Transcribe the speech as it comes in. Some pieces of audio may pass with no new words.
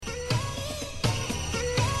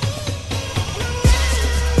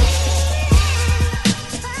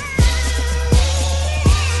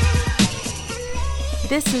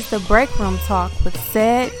This is the Break Room Talk with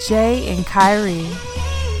Said, Jay, and Kyrie.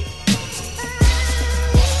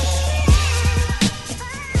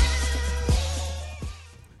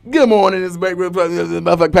 Good morning, this is Break Room Talk, this is the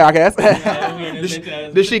motherfucking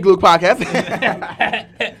podcast. The Chic Luke podcast.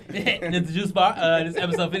 This is Juice Bar. This is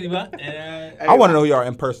episode 51. I want to know who y'all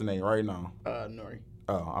impersonating right now. Nori.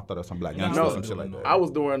 Oh, I thought it was some black No, youngster or no, some shit like that. I was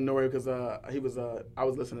doing Nori because he was. I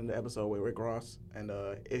was listening to the episode with Rick Ross, and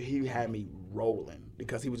he had me rolling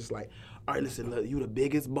because he was just like, "All right, listen, look, you the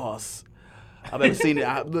biggest boss I've ever seen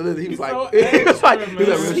it." He was like, so he was like,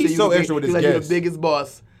 He's so extra with his You're the guests. biggest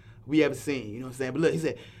boss we ever seen. You know what I'm saying? But look, he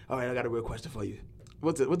said, "All right, I got a real question for you.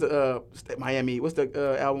 What's the Miami? What's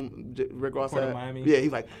the album Rick Ross Port of had? Miami? Yeah,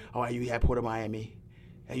 he's like, all right, you had Port of Miami,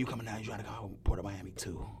 and you coming down, you trying to go Port of Miami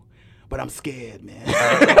too. But I'm scared, man.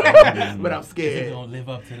 But I'm scared. Is it gonna live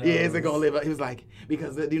up to that? Yeah, is it gonna live up? He was like,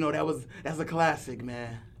 because that's a classic,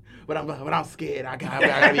 man. But I'm scared. I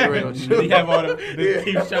gotta be real. He have all the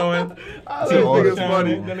keep showing. I think it's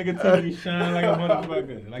funny. That nigga TV shine like a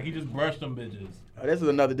motherfucker. Like he just brushed them bitches. This is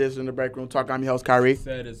another edition of the Break Room Talk. I'm your host, Kyrie.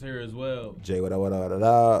 Said it's here as well. Jay, what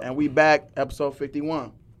up? And we back, episode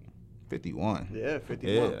 51. 51. Yeah,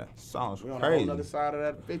 51. Yeah, sounds We're on crazy. the other side of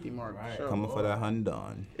that 50 mark. Right. Sure. Coming for that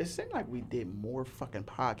Hyundai. It seemed like we did more fucking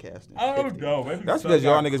podcasts than Oh 50. no, maybe That's some because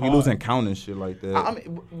y'all got niggas be caught. losing count and shit like that. I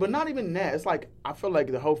mean, but not even that. It's like I feel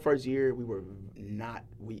like the whole first year we were not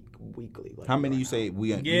weekly. Like How many right you now. say we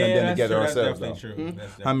done Yeah, done that's together true. That's ourselves definitely though? true.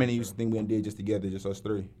 That's How many definitely you think we done did just together, just us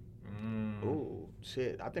three? Ooh,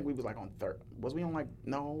 shit. I think we was like on third. Was we on like?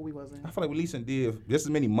 No, we wasn't. I feel like we at least done did just as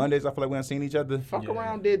many Mondays. I feel like we haven't seen each other. Fuck Yeah.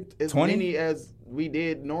 around did as 20? many as we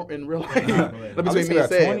did in real life. Nah, Let but- me I say would say me and that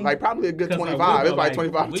said 20? like probably a good 'Cause, 25. we'll It's like go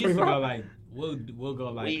 25. We used to 25. go like we'll go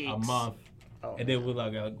like a Weeks. month. Oh, And then we'll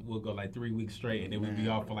go like 3 weeks straight, and then we'll be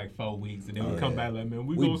off for like 4 weeks, and then Oh, we come yeah. back like, man,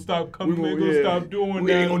 we We- gonna stop coming, we we gonna- gonna yeah. stop doing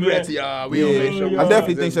we that. ain't gonna do that to man. y'all. We gonna make sure. Yeah. I Yeah.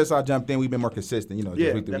 definitely think since I jumped in, we've been more consistent. You know, Yeah,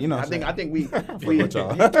 just weekly, you know. I what I'm think we with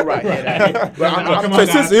y'all. right. Yeah, but I'm Come on,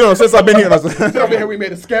 saying? guys. Since I've been here, I've been here. We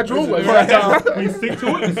made a schedule. We stick to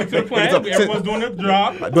it. We stick to the plan. Everyone's doing their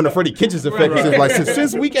job. like doing the Freddie Kitchens effect, Right. like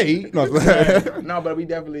since week 8. No, No, but we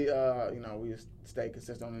definitely, we stay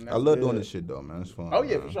consistent. And that's I love good. doing this shit though, man. It's fun. Oh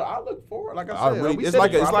yeah, man. for sure. I look forward. Like I I said, really, we it's said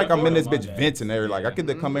like it, it's so like I I'm in this Monday. bitch venting there. Like I get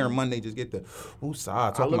to come here on Monday, just get the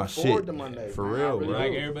side talking look my forward shit. to Monday, For man. I real, really bro.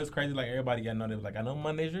 Like everybody's crazy. Like everybody got know. They was like, I know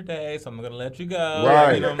Monday's your day, so I'm gonna let you go.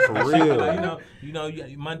 Right, You know, for real.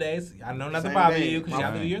 Like, Mondays. I know not to Same bother thing. you because you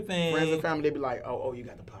have to do your thing. Friends and family, they be like, "Oh, you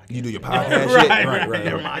got the podcast. You do your podcast Right, shit. right.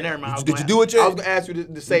 Never mind. I was Did you gonna- do it yet? I was gonna ask you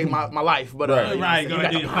to save my life, but Right. Right, you go got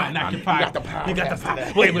ahead, the do podcast. not your You got the podcast. You got the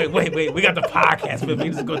podcast podcast. today. Wait. We got the podcast with me.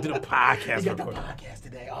 Just go do the podcast. You got the real quick. podcast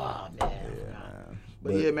today. Oh man. man.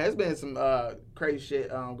 But yeah, man, it's been some crazy shit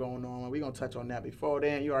going on. We're going to touch on that before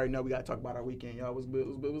then. You already know we got to talk about our weekend, y'all. What's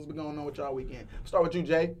been going on with y'all weekend? Start with you,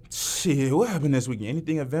 Jay. Shit, what happened this weekend?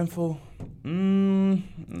 Anything eventful?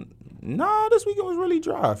 Nah, this weekend was really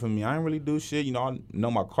dry for me. I ain't really do shit. You know, I know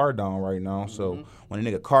my car down right now. So when a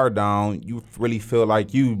nigga car down, you really feel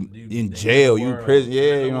like you in jail, you world. prison. Yeah, In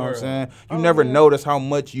the you know what I'm world. saying? You Oh, never yeah. notice how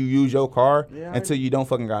much you use your car Yeah, until you don't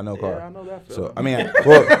fucking got no car. Yeah, I know that So feeling. I mean,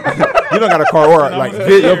 well, you don't got a car or like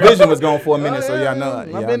your vision was gone for a minute. So yeah, I know.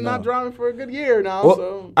 I've been not driving for a good year now, Well,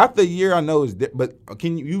 so. after a year, I know it's but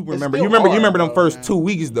can you remember? still You remember hard, them though, first man. 2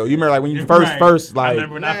 weeks though. You remember like when you Right. first I like.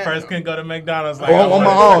 remember when I Man. first couldn't go to McDonald's. Like, On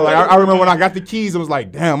my own, like I remember when I got the keys, it was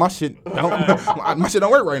like, damn, my shit don't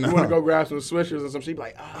work right You want to now. go grab some Swishers or some shit,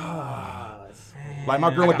 like, Like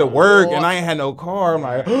my girl went to work and I ain't had no car. I'm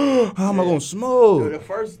like, how am I gonna Dude, smoke? the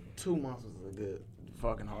first 2 months was a good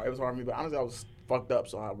fucking hard. It was hard for me, but honestly, I was fucked up,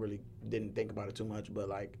 so I really didn't think about it too much. But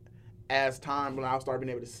like, as time, when I started being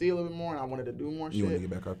able to see a little bit more and I wanted to do more You want shit, to get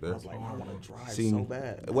back out I there? was like, I want to drive See, so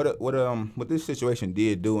bad. what this situation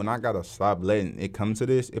did do, and I gotta stop letting it come to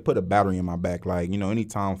this. It put a battery in my back. Like, you know,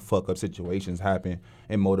 anytime fuck up situations happen,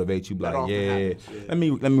 it motivates you. That Like, often yeah, happens, yeah. let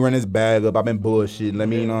me run this bag up. I've been bullshitting. Let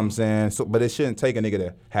me, you know what I'm saying. So, but it shouldn't take a nigga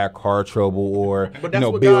to have car trouble or But you that's know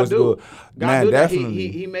what bills God do. good. God Man, do that. definitely.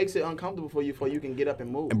 He makes it uncomfortable for you, you can get up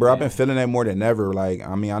and move. And bro, I've been feeling that more than ever. Like,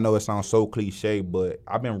 I mean, I know it sounds so cliche, but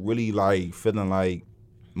I've been really like feeling like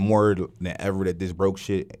more than ever that this broke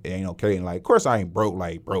shit ain't okay. And like, of course, I ain't broke,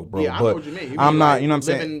 Yeah, but I know what you mean. You I'm mean, not, like, you know what I'm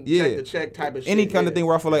saying? living Yeah, check to check type of shit. any kind of yeah. thing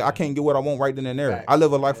where I feel like I can't get what I want right then and there. Facts. I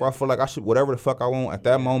live a life where I feel like I should, whatever the fuck I want at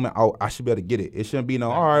that moment, I should be able to get it. It shouldn't be no,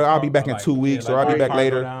 all right, I'll be back in 2 weeks or I'll be back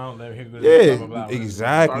later. Yeah,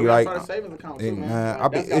 exactly. Start Like, a savings account too, hey, man. man,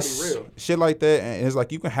 Like, that's gotta it's be real. shit like that, and it's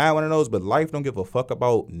like you can have one of those, but life don't give a fuck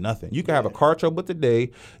about nothing. You can have a car trouble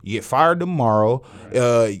today, you get fired tomorrow,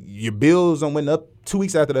 your bills done went up 2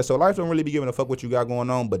 weeks after that. So life don't really be giving a fuck what you got going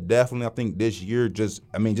on. But definitely, I think this year, just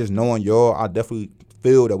knowing y'all, I definitely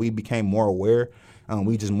feel that we became more aware.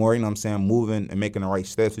 We just more, you know what I'm saying, moving and making the right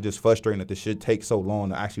steps. It's just frustrating that this shit takes so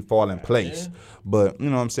long to actually fall in place. Yeah. But, you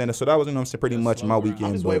know what I'm saying? So that was, you know what I'm saying, pretty much my weekend.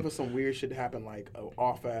 I'm just waiting for some weird shit to happen, like an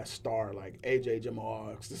off-ass star, like AJ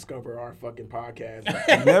Jamal discover our fucking podcast.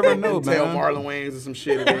 You never know, man. Tell Marlon Wayans or some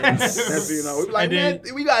shit. That's, you know, we be like, man,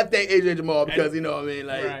 we got to thank AJ Jamal because, you know what I mean?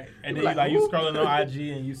 Like, right. And then like, you scrolling on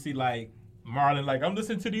IG and you see, like, Marlon, like, I'm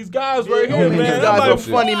listening to these guys right here, man. These guys are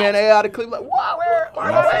funny, man. They out of clip, like, wow, where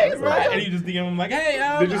Marlon Wayans? Right. And you just DM him like,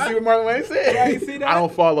 hey, did you see what Marlon Wayans said? Yeah, you see that? I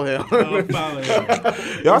don't follow him.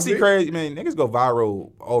 Y'all see crazy, man. Niggas go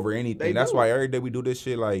viral over anything. That's why every day we do this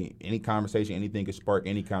shit, like, any conversation, anything can spark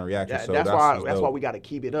any kind of reaction. Yeah, so that's why we got to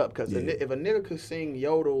keep it up. Because if a nigga could sing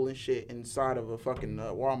yodel and shit inside of a fucking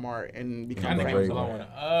Walmart and become famous, bro.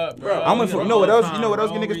 You know what else? You know what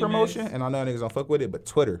else get niggas promotion? And I know niggas don't fuck with it, but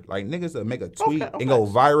Twitter. Like, niggas will make a tweet and go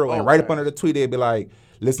viral, and right up under the tweet they'd be like,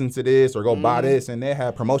 listen to this or go buy this, and they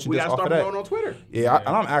have promotion just off of that. We gotta start promoting on Twitter. Yeah,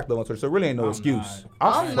 I'm active on Twitter, so really ain't no excuse.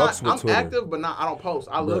 I'm active, but not. I don't post.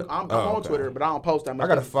 I'm on Twitter, but I don't post that much.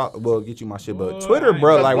 I gotta get you my shit, but Twitter,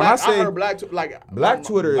 bro. Like when I say Black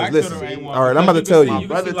Twitter is listen. All right, I'm about to tell you. My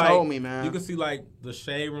brother told me, man. You can see like the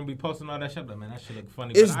Shade Room be posting all that shit, but man, that shit look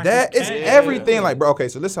funny. It's everything. Like, bro. Okay,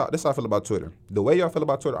 so this how I feel about Twitter. The way y'all feel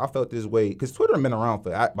about Twitter, I felt this way because Twitter been around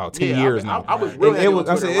for about 10 years now. I was really.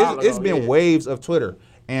 It's been waves of Twitter.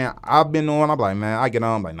 And I've been on, I'm like, man, I get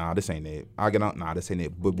on, I'm like, nah, this ain't it. I get on, nah, this ain't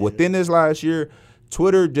it. But within this last year,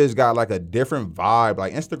 Twitter just got like a different vibe.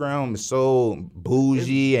 Like Instagram is so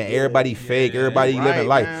bougie and everybody fake, everybody living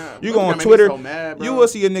life. Man. You go on Twitter, you will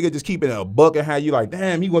see a nigga just keeping a buck and how you like,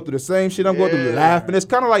 damn, he going through the same shit I'm going through, laughing. It's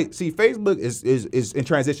kind of like, see, Facebook is in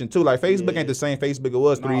transition too. Like Facebook ain't the same Facebook it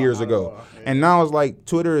was 3 years ago. And now it's like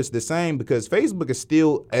Twitter is the same because Facebook is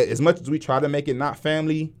still, as much as we try to make it not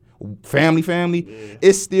family,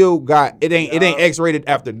 it's still got it ain't X-rated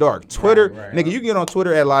after dark. Twitter, nigga, you get on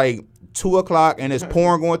Twitter at like 2:00 and it's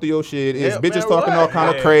porn going through your shit. It's bitches talking all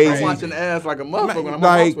kind of crazy. I'm watching ass like a motherfucker when I'm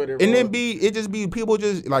on Twitter. Bro. And then it just be people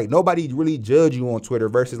just like nobody really judge you on Twitter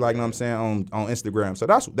versus like, you know what I'm saying, on Instagram. So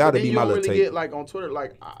that'll be my little take. You really get like on Twitter,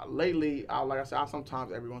 like lately, like I said, I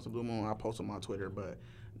sometimes every once in a blue moon I post on my Twitter, but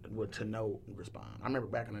to no respond. I remember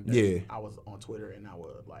back in the day, I was on Twitter and I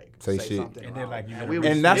would like say something, and then like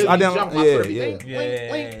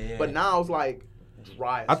but now it's like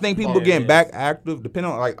dry. I think people getting back active,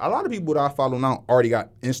 depending on like a lot of people that I follow now already got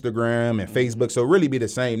Instagram and Facebook, so really be the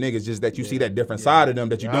same niggas, just that you see that different side of them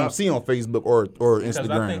that you don't see on Facebook or Instagram. Because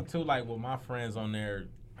I think too, like with my friends on there,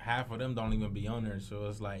 half of them don't even be on there, so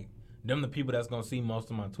it's like. Them the people that's gonna see most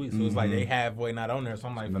of my tweets, so it's like they halfway not on there. So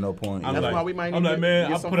I'm like, no point. That's why we might. I'm like,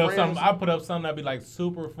 man, I put up something that'd be like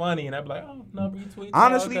super funny, and I'd be like, oh no, retweet.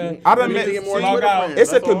 Honestly, I done met.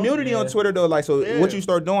 It's a community on Twitter though. Like, so what you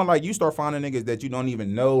start doing, like, you start finding niggas that you don't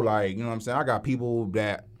even know. Like, you know what I'm saying? I got people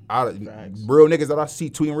that real niggas that I see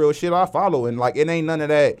tweeting real shit I follow, and like it ain't none of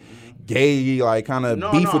that. Gay, like, kind of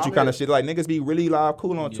beef with you kind of shit. Like, niggas be really live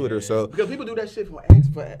cool on Twitter. So because people do that shit for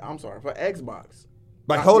Xbox.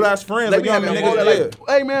 Like whole ass friends, like, niggas,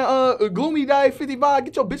 hey man, Gloomy Day 55,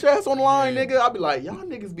 get your bitch ass on the line, nigga. I be like, y'all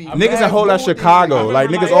niggas be niggas in whole ass Chicago, like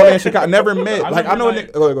niggas all in Chicago, never met. Like I know,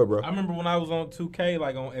 like, go bro. I remember when I was on 2K,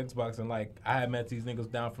 like on Xbox, and like I had met these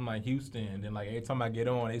niggas down from like Houston, and then like every time I get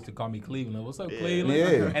on, they used to call me Cleveland. What's up, Cleveland?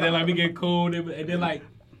 Yeah. And then like we get cool, and then like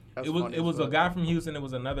it was a guy from Houston, it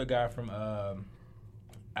was another guy from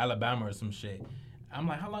Alabama or some shit. I'm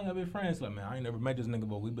like, how long have we been friends? Like, man, I ain't never met this nigga,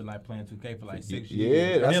 but we've been like playing 2K for like 6 years.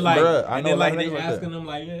 Yeah, that's like, bruh. And then like they asking them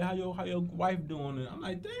like, yeah, how your wife doing? And I'm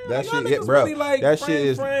like, damn, that y'all shit, niggas bro. Really like that shit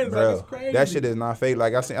is, friends. bro. Like, it's crazy. That shit is not fake.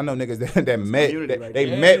 Like I know niggas that met,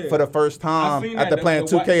 they met for the first time after playing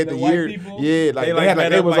 2K at the year. Yeah, like they had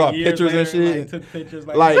like they was off pictures and shit. Took pictures.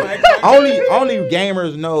 Like only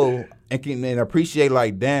gamers know. And can appreciate,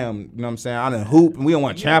 like, damn, you know what I'm saying? I done hoop and we done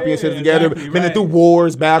won championships together, been through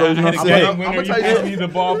wars, battles, you know what I'm saying? I'm gonna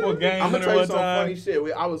tell you some funny shit.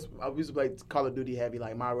 I used to play Call of Duty heavy,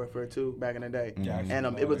 like Modern Warfare 2 back in the day.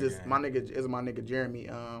 And it was just my nigga Jeremy.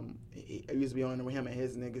 He used to be on there with him and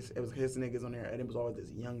his niggas. It was his niggas on there, and it was always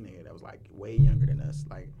this young nigga that was like way younger than us.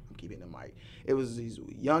 Like, I'm keeping the mic. It was these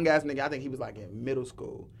young ass nigga. I think he was like in middle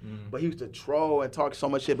school, but he used to troll and talk so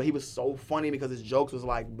much shit. But he was so funny because his jokes was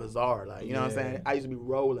like bizarre. Like, you know what I'm saying? I used to be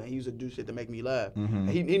rolling. He used to do shit to make me laugh. And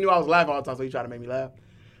he knew I was laughing all the time, so he tried to make me laugh.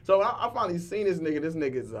 So I finally seen this nigga. This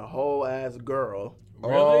nigga's a whole ass girl.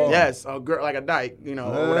 Really? Yes, a girl, like a dyke, you know,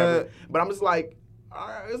 or whatever. But I'm just like,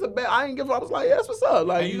 it's a bet. I ain't give up. I was like, yeah, that's what's up.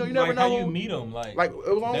 Like, you never know. How you meet them? Like it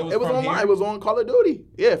was online. It was on Call of Duty.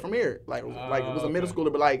 Yeah, from here. Like it was a middle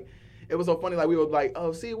schooler, but like. It was so funny, like we were like,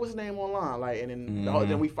 oh, see, what's his name online? Like, and then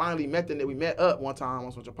then we finally met them. We met up one time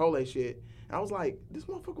on some Chipotle shit. And I was like, this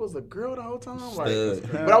motherfucker was a girl the whole time. Like,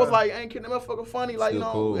 but I was like, I ain't kidding, that motherfucker funny. Like,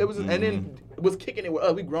 still cool. It was, and then it was kicking it with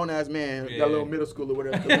us. We grown ass man, got a little middle schooler with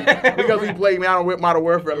us because we played Modern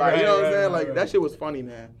Warfare. Like, you know what I'm saying? Like that shit was funny,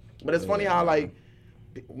 man. But it's funny how like.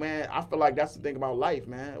 Man, I feel like that's the thing about life,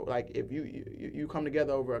 man. Like if you come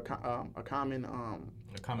together over a common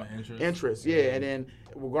interest, yeah, and then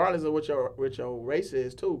regardless of what your race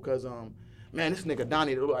is too, because man, this nigga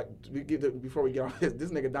Donnie, like before we get off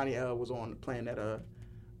this nigga Donnie was on playing that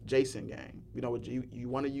Jason game. You know,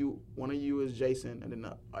 one of you is Jason, and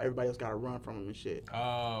then everybody else got to run from him and shit.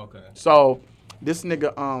 Oh, okay. So this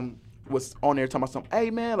nigga was on there talking about something, hey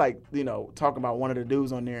man, like, you know, talking about one of the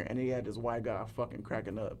dudes on there, and he had this white guy fucking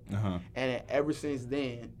cracking up. And ever since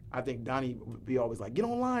then, I think Donnie would be always like, get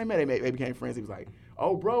online, man. They became friends. He was like,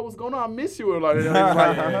 oh bro, what's going on? I miss you. Like, and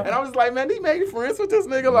I was like, man, he made friends with this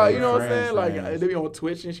nigga. Like, you know what I'm saying? Like, they be on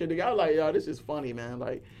Twitch and shit. I was like, yo, this is funny, man.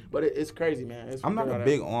 Like, but it's crazy, man. I'm not a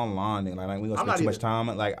big online nigga. Like, we gonna spend too much time.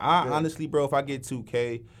 Like, honestly, bro, if I get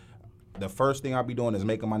 2K, the first thing I be doing is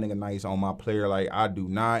making my nigga nice on my player. Like, I do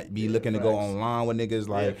not be looking to go online with niggas.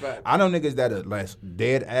 Like, I know niggas that are like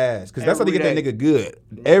dead ass. Because that's how they get that nigga good.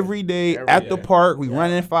 Every day at the park, we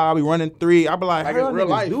running 5, we running 3. I be like, how y'all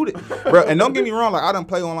niggas do this? Bro, and don't get me wrong, like, I done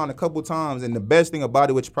play online a couple times. And the best thing about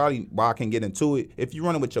it, which probably why I can get into it, if you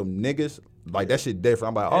running with your niggas, like, that shit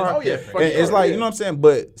different. I'm like, all right. It's like, you know what I'm saying?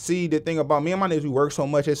 But see, the thing about me and my niggas, we work so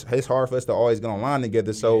much, it's hard for us to always get online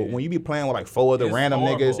together. So when you be playing with like 4 other random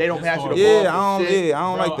niggas, they don't pass you the ball. I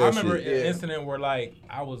don't like that shit. I remember an incident where like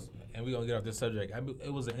I was, and we gonna get off this subject.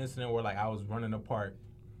 It was an incident where like I was running a park,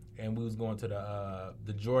 and we was going to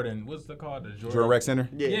the Jordan, what's it called? The Jordan Rec Center?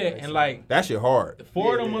 Yeah, and like that shit hard.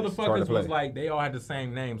 4 of them motherfuckers was like, they all had the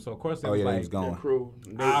same name. So of course they was like, going. Crew.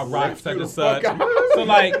 I rock such and such. So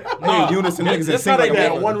like, no, unison niggas this how they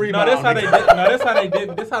did. One rebound. No, this how they did. No, this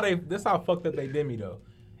how they did. This how fucked up they did me though.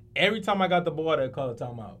 Every time I got the ball, they called a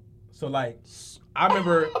timeout. So like, I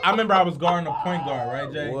remember I was guarding a point guard,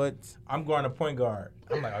 right, Jay? What? I'm guarding a point guard.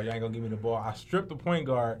 I'm like, oh, y'all ain't gonna give me the ball. I stripped the point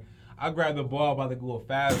guard. I grabbed the ball, about to go a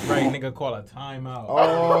fast break. Nigga call a timeout.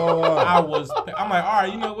 Oh. I'm like, all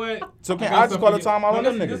right, you know what? So can I just call a timeout on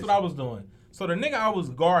them niggas? This is what I was doing. So the nigga I was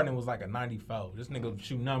guarding was like a 94. This nigga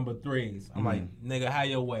shoot number 3s. I'm like, nigga, how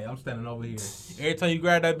your way? I'm standing over here. Every time you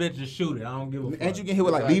grab that bitch, just shoot it. I don't give a fuck. And you get hit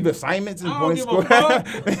with like leave assignments and points score.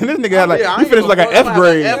 And this nigga had like, he finished like an F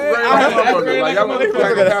grade. Like, y'all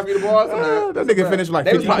motherfuckers pass me the ball. That nigga finished like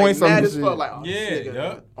 50 points on this shit.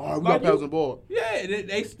 Yeah. Oh, we got passing the ball. Yeah,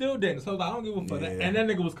 they still didn't. So I don't give a fuck. Yeah. And that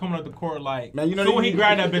nigga was coming up the court like, man, you know, so when he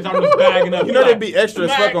grabbed that bitch, I'm just bagging up. You know they be extra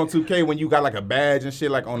as fuck on 2K when you got like a badge and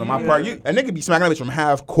shit like on my part. And nigga be smacking that bitch from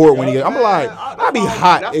half court when he. I'm like, I be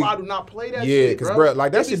hot. That's why I do not play that shit. Yeah, because bro,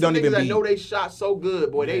 like that shit don't even be. I know they shot so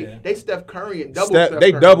good, boy. They Steph Curry and double.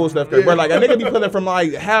 They double Steph Curry, bro. Like a nigga be putting from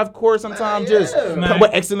like half court sometimes, just with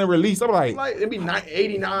excellent release. I'm like it be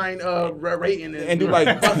 89 rating and do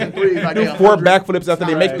like threes, like do 4 backflips after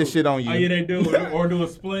they make this shit on you. Oh yeah, they do, or do a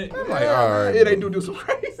split. I'm like, all right. Yeah, they do some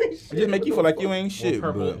crazy shit. Just make you feel like you ain't shit.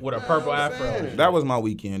 With a purple afro. That was my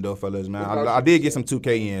weekend though, fellas, man. I did get some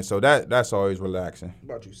 2K in, so that's always relaxing.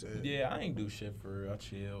 What about you, Sid? Yeah, I ain't do shit for real. I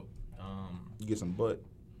chilled. You get some butt.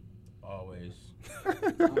 Always.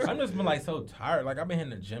 I'm just been like so tired. Like I've been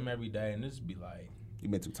hitting the gym every day, and this be like. You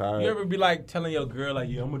been too tired. You ever be like telling your girl like,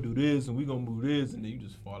 yeah, I'm gonna do this and we gonna move this, and then you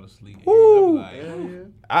just fall asleep.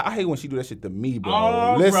 I hate when she do that shit to me, bro.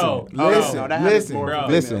 Oh, listen. That's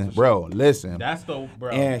the bro.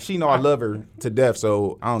 And she know I love her to death,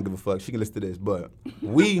 so I don't give a fuck. She can listen to this, but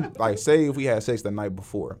we like say if we had sex the night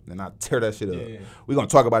before, then I tear that shit up. Yeah. We gonna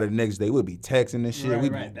talk about it the next day. We'll be texting and shit. We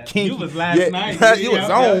be kinky. You was last night. You was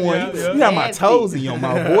on one. You had my toes in your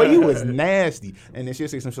mouth, boy. You was nasty. And then she'll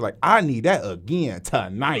say some shit like, I need that again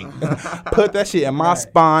tonight. Put that shit in my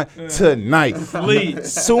spine tonight. Sleep.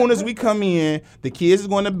 Soon as we come in, the kids is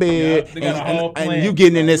going to bed, and you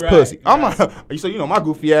getting in this pussy. I'm like, so you know my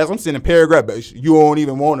goofy ass. I'm sending paragraph, but you don't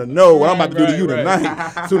even want to know what I'm about to do to you tonight.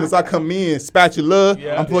 As soon as I come in, spatula,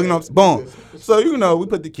 I'm plugging up, boom. So you know we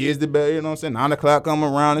put the kids to bed. You know what I'm saying? 9 o'clock come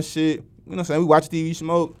around and shit. You know what I'm saying? We watch TV,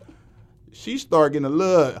 smoke. She start getting a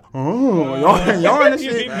little, y'all and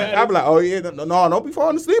shit. I be like, oh yeah, no, don't be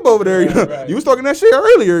falling asleep over there. Right. You was talking that shit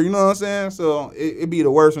earlier, you know what I'm saying? So it be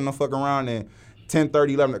the worst when I fuck around and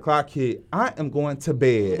 10:30, 11 o'clock hit. I am going to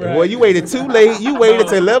bed. Right. Boy, you waited too late. You waited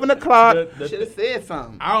till 11 o'clock. Should have said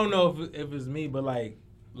something. I don't know if it's me, but like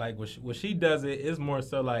like when she does it, it's more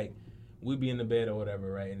so like we be in the bed or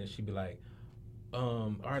whatever, right? And then she be like,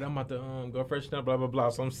 all right, I'm about to go freshen up, blah blah blah.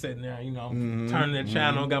 So I'm sitting there, you know, turning the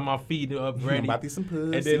channel, got my feet up ready, about to some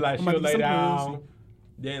pussy. and then like she'll lay down.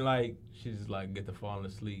 Then like she's just like get to falling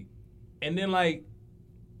asleep, and then like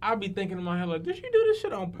I'll be thinking in my head like, did you do this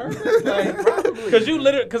shit on purpose? Like,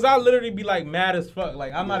 because I literally be like mad as fuck.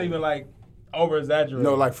 Like I'm not even like over exaggerating.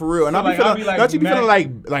 No, like for real. And so, I'll be feeling, don't you be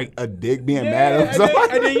feeling like a dick being mad at something?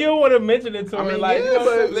 And then you don't want to mention it to her. Like, you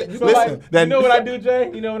know, listen, you know what I do,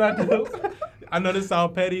 Jay? You know what I do? I know this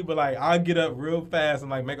sounds petty, but like I'll get up real fast and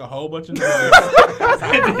like make a whole bunch of noise.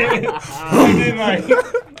 and then like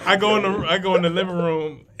I go in the living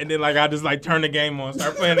room and then like I just like turn the game on,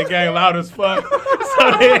 start playing the game loud as fuck.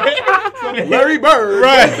 So then Larry Bird.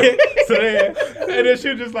 Right. And then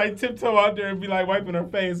she'll just like tiptoe out there and be like wiping her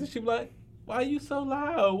face, and she be like, why are you so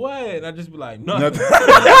loud? What? And I just be like, nothing. I'm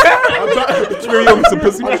trying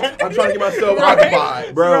to get myself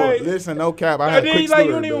occupied. Bro, Right. listen, no cap. I had a quick like, story,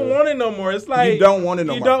 you don't even bro. want it no more. It's like You don't want it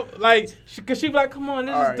no you more. don't like, cause she be like, come on,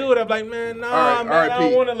 let's just do it. I'm like, man, nah, man, I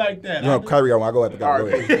don't want it like that. You know, Kyrie, I go at the guy. All Go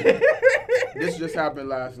ahead. right. This just happened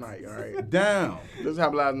last night, all right? Damn. This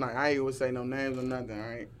happened last night. I ain't even say no names or nothing, all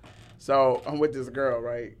right? So I'm with this girl,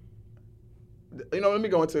 right? You know, let me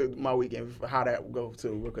go into my weekend, how that go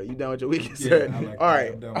too. Okay, you done with your weekend, sir? All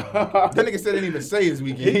right. That nigga said didn't even say his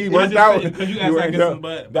weekend. He worked out. Because you asked like some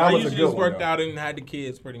butt. That I was a usually good just one, worked though. out and had the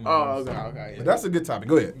kids pretty much. Oh, okay. But that's a good topic.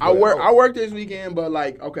 Go ahead. I work this weekend, but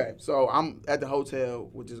like, okay, so I'm at the hotel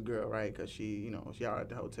with this girl, right? Cause she out at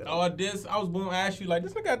the hotel. I was going to ask you, like,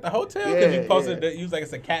 this nigga at the hotel? Because you posted that you was like,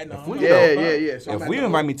 it's a cat in the home. Yeah. So if we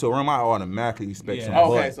invite me to a room, I automatically expect some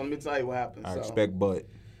Okay, butt. so let me tell you what happened. I expect butt.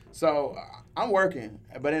 So I'm working,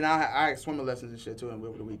 but then I had swimming lessons and shit too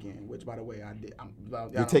over the weekend. Which, by the way, I did.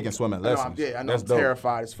 You're taking swimming lessons. I know. That's I'm dope.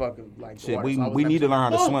 terrified as fuck of like Shit, water, we need to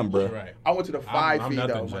learn how to swim, bro. Right. I went to the 5 feet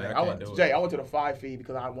nothing, though. Jay. Man. I can't do it. Jay, I went to the 5 feet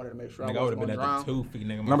because I wanted to make sure Nigga, I I would wasn't have been gonna at drown. the 2 feet,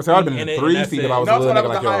 nigga. Remember, so I'd have been at 3 feet if I was a No, so little that nigga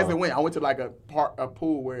was like the highest y'all. it went. I went to like a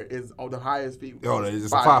pool where it's the highest feet. Oh, it's a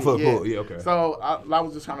 5 foot pool. Yeah, okay. So I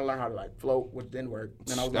was just trying to learn how to like float, which didn't work.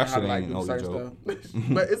 Then I was learning how to like do certain stuff.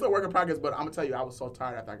 But it's a work in progress. But I'm gonna tell you, I was so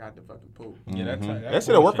tired after I got the fucking pool. Yeah, That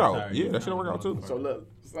shit'll work out. Yeah, that shit'll work out too. So look,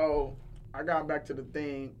 I got back to the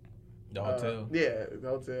thing. The hotel. Yeah, the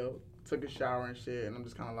hotel. Took a shower and shit, and I'm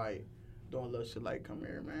just kind of like doing a little shit like, come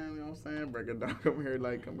here, man. You know what I'm saying? Break it down. Come here.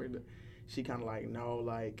 She kind of like, no,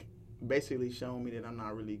 like, basically showing me that I'm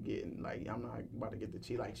not really getting, like, I'm not about to get the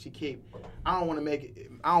cheat. Like, I don't want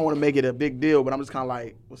to make it a big deal, but I'm just kind of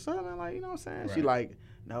like, what's up, man? Like, you know what I'm saying? Right. She like,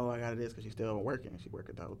 no, I got this because she's still working. She work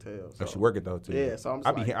at the hotel. So. She work at the hotel. Yeah, so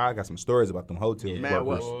I'm just I got some stories about them hotels. Man,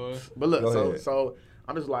 but look, so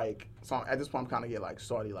I'm just like, so at this point I'm kind of get like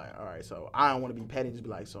salty, like, all right, so I don't want to be petty, just be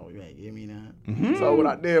like, so you ain't give me that. Mm-hmm. So what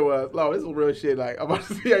I did was, this is real shit, like, I'm about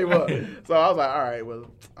to see how you was. So I was like, all right, well,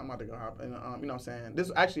 I'm about to go hop in, you know what I'm saying?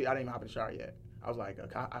 This, actually, I didn't even hop in the shower yet. I was like,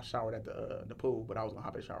 I showered at the pool, but I was going to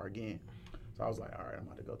hop in the shower again. So I was like, all right, I'm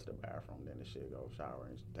about to go to the bathroom, then the shit, go shower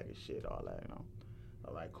and take a shit, all that, you know.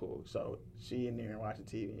 I'm like, cool. So she in there watching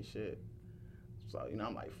TV and shit. So, you know,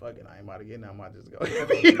 I'm like, fuck it, I ain't about to get nothing. I might just go,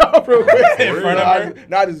 you know, real quick. In front of her?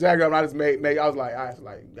 Not just jack up, I just made, I was like,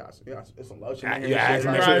 it's some lotion in here. She's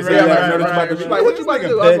like, what you about to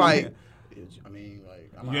do? I was like, I mean,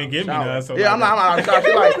 like, you ain't give me none, so. Yeah, I'm not out of shower.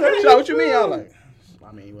 She's like, what you mean? I was like,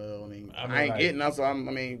 I ain't getting nothing, so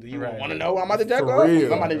do you want to know I'm about to jack up?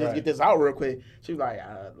 I'm about to just get this out real quick. She was like,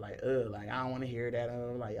 I don't want to hear that.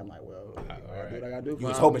 Like, I'm like, well, I do what I gotta do. You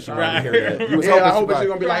was hoping she wanted to hear that. You was hoping she was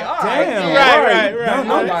gonna be like,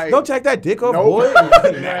 damn, right. Don't check that dick off, boy.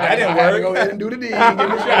 That didn't work. Go ahead and do the deed. Give me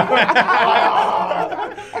a shot.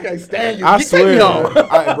 I can't stand you. I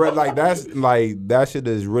swear, bro, like that shit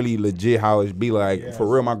is really legit. How it be like for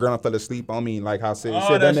real. My girl fell asleep on me, like how said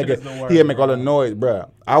that nigga, he'd make all the noise,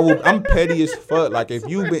 bro. I'm petty as fuck. Like if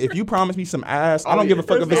you promise me some ass, I don't give a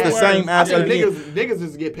fuck if it's the same ass. Niggas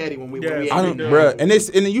just get petty when we bro. And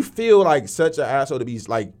you feel like such an asshole to be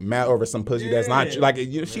like mad over some pussy that's not like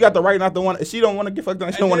she got the right not to want. She don't want to get fucked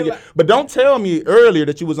on. She don't want to get. But don't tell me earlier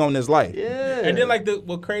that you was on this life. Yeah. And then like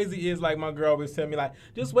what crazy is like my girl always tell me like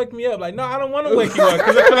just wake me up. Like no, I don't want to wake you up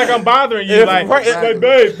because I feel like I'm bothering you. Like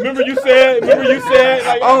babe, remember you said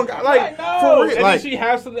like no. For real. And then she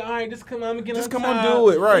has something. All right, just come on, come on, do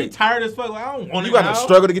it right. You tired as fuck. Like I don't want you got to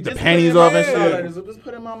struggle to get the panties off and shit. Just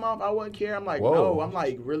put it in my mouth. I wouldn't care. I'm like, no, I'm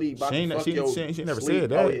like really about to fuck your sleep. She never said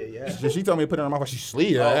that. Oh, yeah. She told me to put it in her mouth while she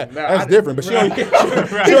sleep. That's different. But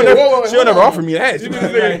she'll never offer me that. This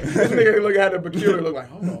nigga look at the peculiar look like,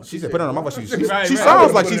 hold on. She said put it in her mouth while she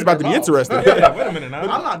sounds like she's about to be interested. Yeah, wait a minute now.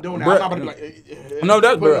 I'm not doing that. I'm not about to be like, no,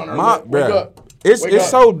 that's bro. It's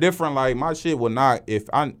so different. Like my shit will not if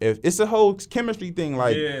it's a whole chemistry thing.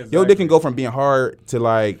 Like your dick can go from being hard to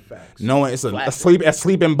like knowing it's a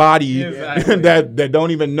sleeping body that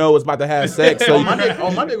don't even know it's about to have sex. So my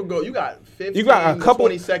dick will go. You got 15, you got a couple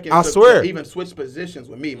 20 seconds. I swear. To even switch positions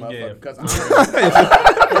with me, motherfucker. Because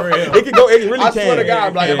it can go. It really can. I swear to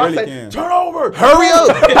God, like if really I say can. turn over, hurry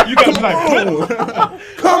up, you got like,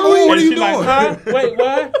 come on, what are you doing? Like, huh? Wait,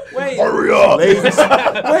 what? Wait, hurry up, wait,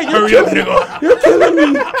 hurry up, nigga. You're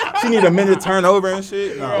killing me. She need a minute to turn over and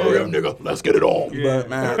shit. No, hurry up, nigga. Let's get it on. But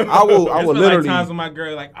man, I will literally. Like times when my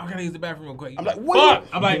girl like, I gotta use the bathroom real quick. I'm like, what?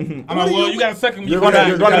 I'm like, well, you got a second. You're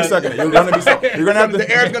gonna be second. You're gonna have to. The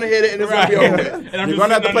air's gonna hit it and it's gonna be over. And you're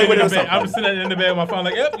gonna have to play with it. I'm just sitting in the bed with my phone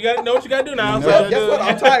like, yep, you gotta know what you gotta do now. So guess what?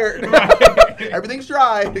 I'm tired. Everything's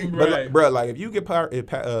dry. But bro, like if you get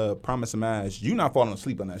promise a match, you not falling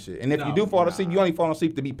asleep on that shit. And if you do fall asleep, you only fall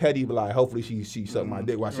asleep to be petty. But like, hopefully she sucked my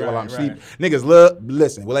dick while I'm asleep. Niggas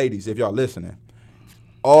listen, well, ladies, if y'all listening,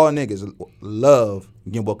 all niggas love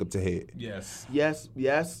getting woke up to head. Yes.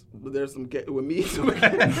 But there's some with me some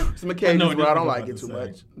occasions where I don't like it too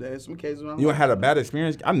much. There's some occasions where you had a bad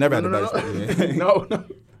experience. I never had a bad experience. No.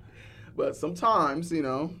 But sometimes,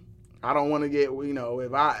 I don't want to get,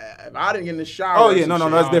 if I didn't get in the shower. Oh yeah, no,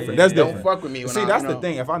 that's different. That's different. Don't fuck with me. See, that's the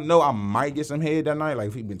thing. If I know I might get some head that night, like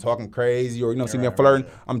if we've been talking crazy or see me flirting,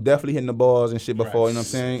 I'm definitely hitting the balls and shit before. You know what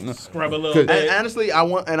I'm saying? Scrub a little bit. And honestly, I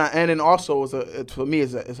want and then also for me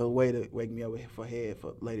it's a way to wake me up for head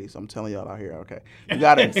for ladies. I'm telling y'all out here, okay. You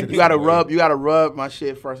gotta rub my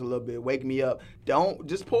shit first a little bit. Wake me up. Don't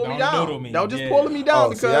just pull me down. Don't just pull me down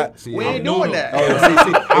because we ain't doing that.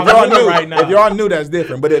 If y'all knew, that's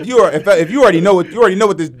different. But if you already know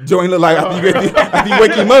what this joint look like after you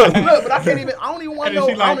wake him up. Look, but I don't even want to know.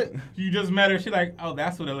 Like, you just met her. She like, oh,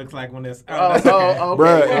 that's what it looks like when it's. Okay. No,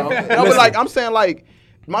 but like I'm saying, like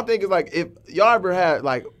my thing is like if y'all ever had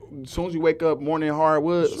like. As soon as you wake up, morning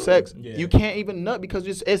hardwood sex, you can't even nut because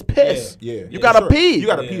it's piss. You gotta pee. You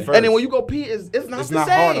gotta pee first. And then when you go pee, it's not the same.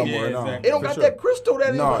 Hard no more. No. It don't got that crystal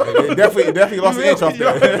that it definitely lost an inch off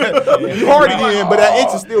there. You hard again, but that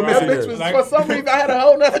inch is still missing there. For some reason, I had a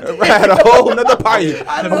whole nother pipe.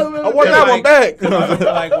 I want that one back.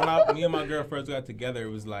 Like when me and my girl first got together,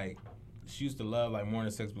 it was like. She used to love like morning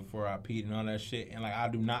sex before I peed and all that shit, and like I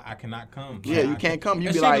cannot come. Yeah, you can't come.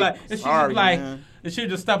 You be like, sorry, man. And she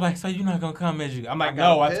just stop like, so you're not gonna come, is you? I'm like,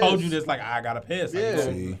 no, I told you this. Like, I gotta piss.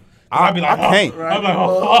 Yeah. I'd be like, I can't. Right? I'm like,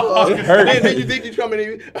 oh, it hurts. Then you think you're coming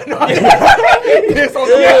in. Piss on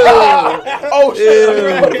the oh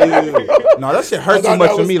shit. No, that shit hurts too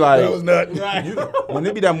much for me. Like, that was nuts. When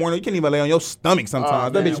it be that morning, you can't even lay on your stomach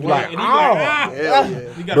sometimes. That bitch be like,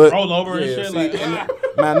 you gotta roll over and shit.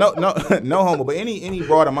 Man, no homo. But any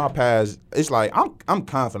broad in my past, it's like I'm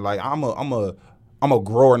confident. Like I'm a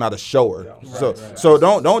grower, not a shower. So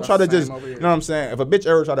don't try to just, you know what I'm saying? If a bitch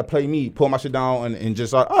ever try to play me, pull my shit down and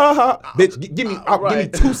just like, bitch, give me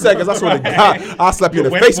 2 seconds. I swear to God, I'll slap you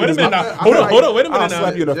in the face with this bitch. Hold on, wait a minute. I'll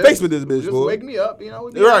slap you in the face with this bitch. Just wake me up,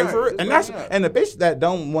 Right, for real. And the bitch that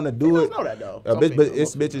don't want to do it, know that though. but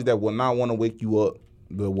it's bitches that will not want to wake you up.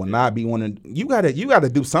 But will not be wanting. You gotta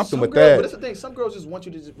do something with that. But that's the thing. Some girls just want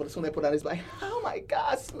you to just. But as soon as they put out, it's like, oh my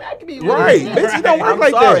God, smack me. Right, bitch, you don't work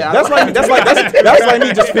like that. That's like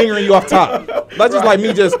me just fingering you off top. That's just like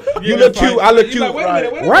me just. You look cute, I look cute.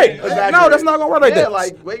 Right. Exactly. No, that's not gonna work like that.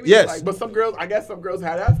 Like, yes. But some girls, I guess some girls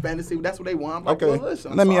have that fantasy. That's what they want. Like, okay. Well,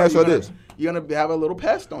 listen, let me ask you this. You're gonna have a little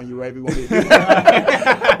pest on you, right? If you want me to do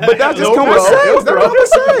But that's just common sense. That's common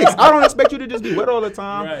sense. I don't expect you to just be wet all the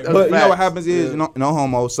time. Right. But you know what happens is, no homo.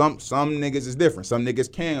 Some niggas is different. Some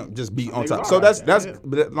niggas can just be on top. So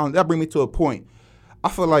that brings me to a point. I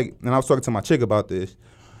feel like, and I was talking to my chick about this.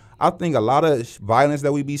 I think a lot of violence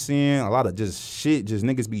that we be seeing, a lot of just shit, just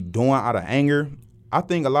niggas be doing out of anger. I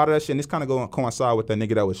think a lot of that shit, and this kind of going to coincide with that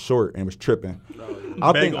nigga that was short and was tripping.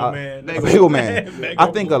 Bagel man.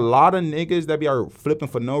 I think a lot of niggas that be out flipping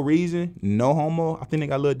for no reason, no homo, I think they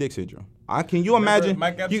got little dick syndrome. Can you imagine?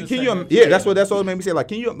 That's what made me say. Like,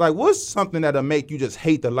 what's something that'll make you just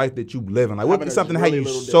hate the life that you live in? Like, what's something that you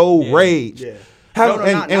so rage? Yeah.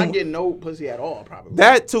 Not getting no pussy at all, probably.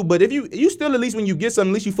 That too, but if you still, at least when you get some,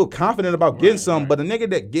 at least you feel confident about getting some. But a nigga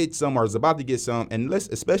that gets some or is about to get some, and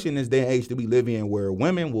especially in this day and age that we live in, where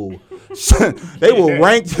women will, they will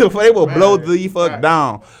blow the fuck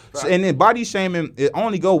down. So, and then body shaming, it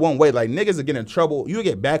only go one way. Like, niggas will get in trouble. You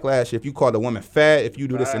get backlash if you call the woman fat, if you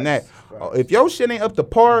do this and that. If your shit ain't up to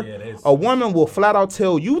par, a woman will flat out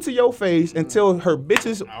tell you to your face and tell her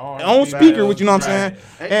bitches on speaker, which you know what I'm saying.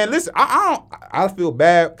 And listen, I feel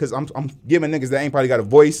bad because I'm giving niggas that ain't probably got a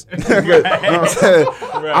voice. You know what I'm saying?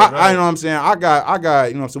 I know what I'm saying. I got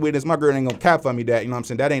you know what I'm saying. My girl ain't gonna cap for me that, you know what I'm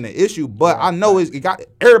saying. That ain't an issue, but I know it got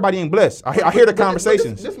everybody ain't blessed. I hear the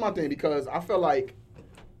conversations. This is my thing because I feel like,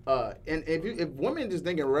 and if women just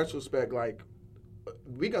think in retrospect, like,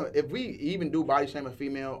 if we even do body shame a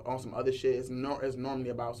female on some other shit, it's normally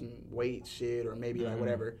about some weight shit or maybe like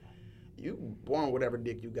whatever. You born whatever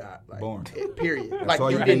dick you got, like born. Period. Like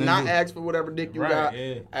you did not ask for whatever dick you got.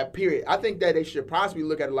 At period. I think that they should possibly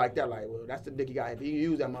look at it like that. Like, well, that's the dick you got. If you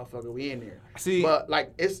use that motherfucker, we in there. See, but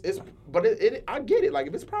like I get it. Like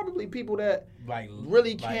if it's probably people that like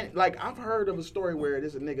really can't. Like I've heard of a story where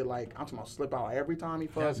there's a nigga like I'm talking about slip out every time he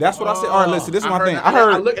fucks. That's what I said. All right, listen. This is my thing.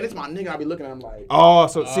 I look and it's my nigga. I be looking at him like. Oh,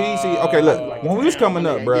 so see. Okay, look. Like, when we was coming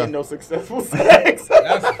up, bro. No successful sex.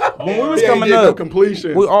 When we was coming up, no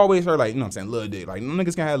completion. We always heard like, you know what I'm saying, little dick. Like,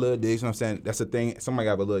 niggas can have little dicks, you know what I'm saying? That's the thing. Somebody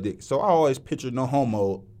got a little dick. So I always picture no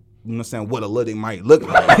homo, you know what I'm saying, what a little dick might look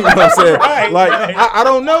like. You know what I'm saying? I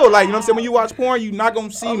don't know. Like, you know what I'm saying? When you watch porn, you're not going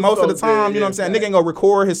to see most of the time, you know what I'm saying? Nigga ain't going to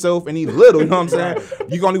record himself and he's little, you know what I'm saying?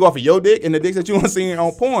 You going to go off of your dick and the dicks that you want to see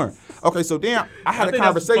on porn. Okay, so then I had a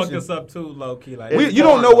conversation. Fuck us up too, low key. Like you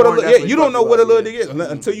don't know what a little dick is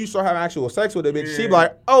until you start having actual sex with a bitch. She be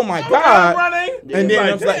like, oh my god, and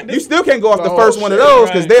then it's like you still can't go off the first one of those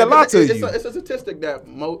because they lie to you. It's a statistic that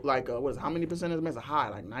how many percent of men? It's high,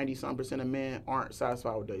 like 90-something% of men aren't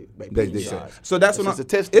satisfied with their baby size. So that's what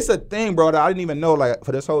it's a thing, bro. That I didn't even know. Like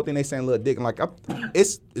for this whole thing, they saying little dick, and like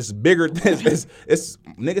it's bigger. It's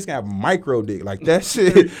niggas can have micro dick, like that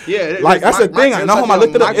shit. Yeah, like that's the thing. I know how I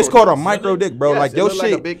looked it up. It's called a micro dick, bro. Like your shit,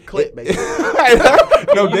 like a big clip, basically.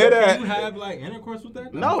 No, dead ass. You have like intercourse with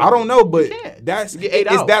that? No, I don't know, but that's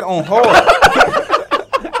that on hard.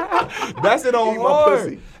 That's it on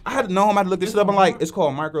hard. I had to know him. I had to look this shit up. I'm like, it's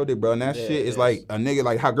called micro dick, bro. And that shit is like a nigga,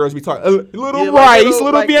 like how girls be talking, little rice,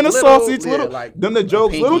 little Vienna sausage, little them the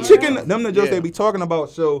jokes, little chicken, them the jokes they be talking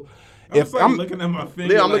about. So. If I'm looking at my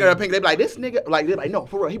finger, I'm looking at a pink. They be like, this nigga, like, they're like, no,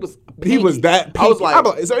 for real, he was that. Pinky. I was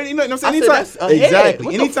like, so you know what I'm saying?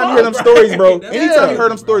 Exactly. Anytime you hear them stories, bro. Anytime you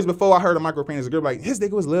heard them stories before I heard a micro penis, a girl like, his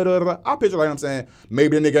nigga was little. I picture like I'm saying,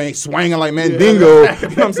 maybe the nigga ain't swinging like Mandingo. You know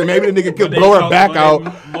what I'm saying? Maybe the nigga could blow her back out.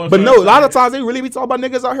 But no, a lot of times they really be talking about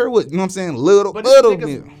niggas out here with, you know what I'm saying, little.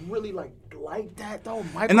 Really like that though.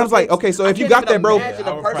 And I was like, okay, so if you got that, bro,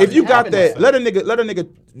 if you got that, let a nigga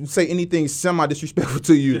say anything semi disrespectful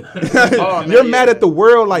to you. You're mad at the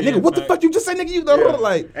world, like nigga, what the fuck you just say, nigga? You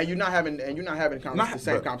like, and you're not having the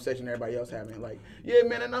same conversation everybody else having. Like, yeah,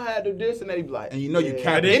 man, I know how to do this, and then he be like, and you know you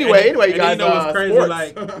can't. Anyway, guys, you know what's crazy? Sports.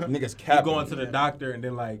 Like niggas cap. You going to the doctor, and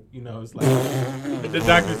then like, you know, it's like the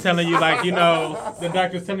doctor's telling you like, you know,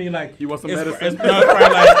 you want some medicine?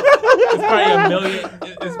 It's probably a million.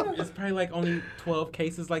 It's probably like only 12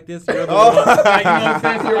 cases like this. You're the one. Like, you know what I'm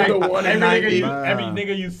saying? So, like, the one every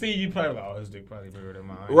nigga you see, you probably like, oh, his dick probably bigger than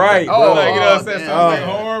mine. Right. Oh, like, you know what I'm saying? So it's like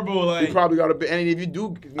horrible. Like, you probably got and if you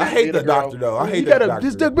do, I hate the doctor though. I hate the doctor.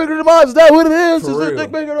 This dick bigger than mine. Is that what it is? Is this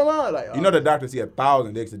dick bigger than mine? Like, you know the doctors see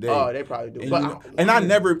 1,000 dicks a day. Oh, they probably do. And I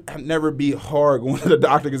never be hard going to the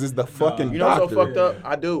doctor because it's the fucking doctor. You know what's so fucked up?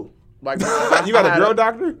 I do. Like, you got a girl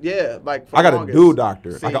doctor? Yeah, like I got a dude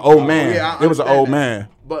doctor, like an old man. Yeah, it was an old man.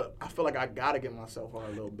 But I feel like I gotta get myself on a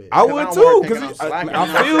little bit. I would too, because I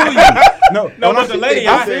feel you. No, but the lady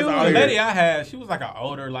I had, she was like an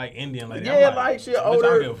older, like Indian lady. Yeah, like she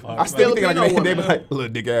older. I still think they be like little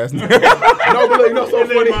dick ass. No, but look, you know so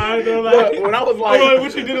funny. Look, when I was like,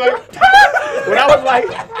 what she did like, when I was like.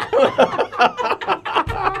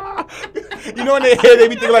 You know in their head they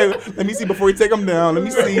be thinking like, let me see before you take them down. Let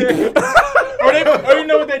me see. or you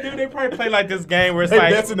know what they do? They probably play like this game where it's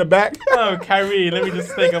like that's in the back. Oh, Kyrie, let me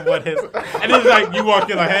just think of what his. And it's like you walk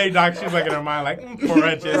in like, hey doc, she's like in her mind like 4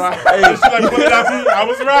 inches. Right. Hey, she's like, put it up. I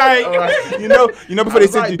was right. Right. You know before they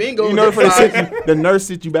sit you, before they sit you, the nurse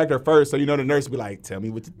sit you back there first, so you know the nurse be like, tell me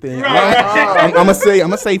what you think. Right. I'm gonna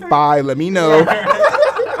say 5. Let me know.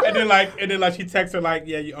 And then like she texts her like,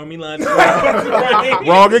 yeah, you owe me lunch.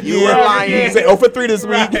 Wrong again. You lying. You say 0 for 3 this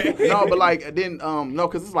week. No, but like then no,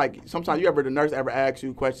 because it's like sometimes the nurse ever asks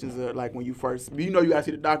you questions like when you first, you know, you gotta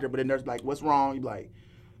see the doctor, but the nurse like, what's wrong? You be like,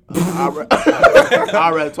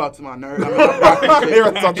 I'd rather talk to my nurse.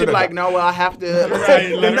 She's like, no, well, I have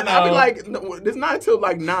to. I'll be like, no, it's not until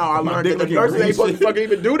like now I learned that the nurses ain't supposed to fucking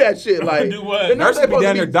even do that shit. Like, do what? The nurses be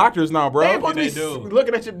down there doctors now, bro. They ain't supposed to be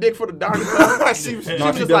looking at your dick for the doctor. She was No, she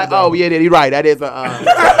just does like, that. oh yeah, you're right. That is a.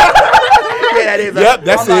 Yeah, that is. Yep,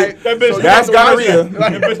 that's I'm it. like, That bitch, so That's you know what gonorrhea.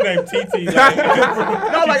 That bitch named TT.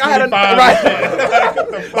 No, like I had a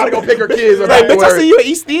right. About to go pick her kids. Like, bitch, I see you at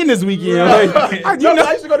East End this weekend. Like, I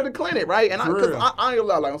used to go to the clinic, right? And I ain't gonna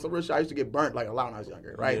lie, like on some real shit, I used to get burnt like a lot when I was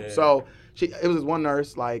younger, right? Yeah. So it was this one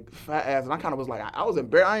nurse, like fat ass, and I kind of was like, I was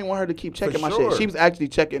embarrassed. I didn't want her to keep checking my shit. She was actually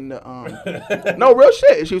checking the no real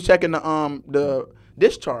shit. She was checking the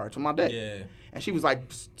discharge from my day. Yeah. And she was like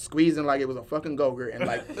squeezing like it was a fucking Go-Gurt and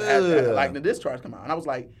like like the discharge come out. And I was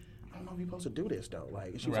like, I don't know if you're supposed to do this though.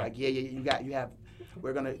 Like, and she was like, yeah, you have.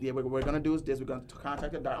 We're gonna do is this. We're gonna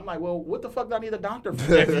contact the doctor. I'm like, well, what the fuck do I need a doctor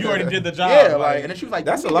for? If you already did the job. Yeah, like, and then she was like,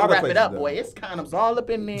 that's you a need lot to of wrap places, it up, though. boy. It's condoms all up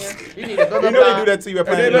in there. You need to blah, blah, You know blah. they do that to you at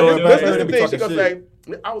And Planet then Miller. listen They to the be thing. She talking gonna shit.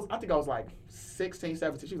 say, I think I was like 16,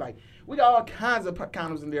 17. She was like, we got all kinds of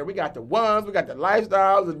condoms in there. We got the ones, we got the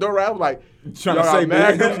lifestyles, the Dora. I was like, Trying to say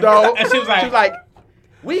Magnums, though. And she was like,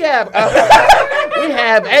 we have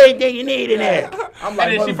everything you need in there. I'm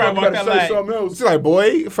like, And then she probably motherfucker, walked out better say like- something else. She's like,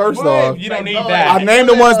 boy, first boy, off, you don't need Like, that. I named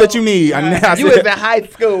the ones that you need. I You was in high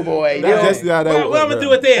school, boy. That's just how that What I'm was, gonna do bro.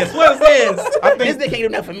 with this? What is this? I This think dick ain't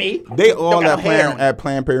enough for me. they all Don't at have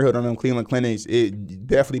Planned Parenthood on them Cleveland clinics. It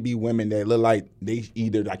definitely be women that look like they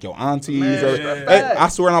either like your aunties Man, or. yeah. Hey, I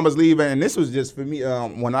swear I was leaving, and this was just for me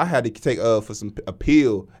when I had to take for some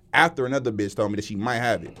appeal after another bitch told me that she might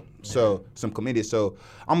have it. So some committee. So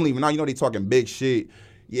I'm leaving now. You know they talking big shit.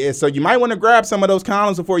 Yeah, so you might want to grab some of those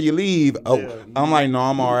condoms before you leave. Oh, Yeah. I'm like, no,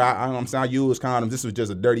 I'm all right. I'm saying I use condoms. This was just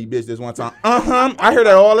a dirty bitch this one time. I hear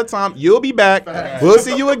that all the time. You'll be back. We'll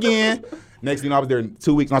see you again. Next thing you know, I was there in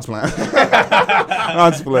 2 weeks. Not playing.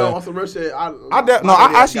 Not just No, playing. on some real shit. I got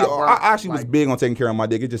actually burnt, was big on taking care of my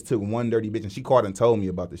dick. It just took one dirty bitch, and she called and told me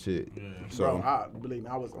about the shit. So Bro, believe me,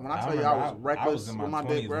 when I tell you I was reckless in with my 20s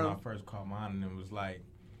dick, when I bro. first called mine, and it was like,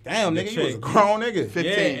 damn, the nigga, you was a chick- grown nigga. 15.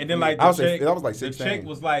 yeah, and then like I was the like- chick, I was like the 16. chick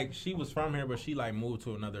was like, she was from here, but she like moved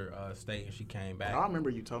to another state, and she came back. I remember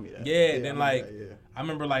you told me that. Yeah, then I remember like, that, yeah. I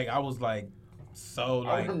remember like I was like so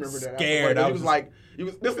I like remember that. scared. He I was like,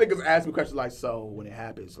 this nigga's asking me questions like, so when it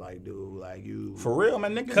happens, like, dude, like you. For real,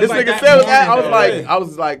 man, nigga. Cause This like nigga that said, morning, I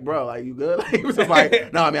was like, bro, like you good? Like, he was just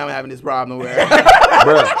like, no, I mean, I'm having this problem. Where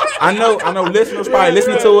Bro, I know listeners probably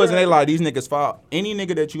listening to us and they like, these niggas fall. Any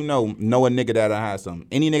nigga that you know a nigga that has something.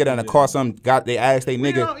 Any nigga that caught something, they ask they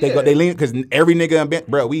nigga, don't- they yeah. they lean, because every nigga,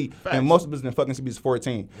 bro, Facts. and most of us been fucking since we was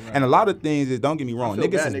 14. And a lot of things is, don't get me wrong, I feel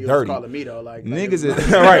niggas bad is niggas dirty. calling me though, like Niggas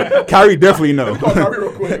is, right, Kyrie definitely know. Call Kyrie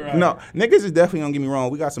real quick. Right. No, niggas is definitely, don't get me wrong,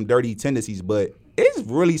 we got some dirty tendencies, but it's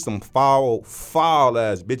really some foul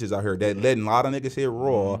ass bitches out here that letting a lot of niggas hit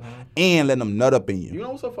raw and letting them nut up in you. You know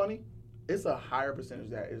what's so funny? It's a higher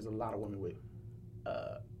percentage that is a lot of women with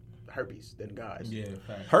herpes than guys. yeah,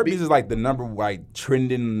 fact. Herpes is like the number like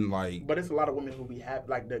trending like. But it's a lot of women who we have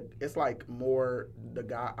like it's like more the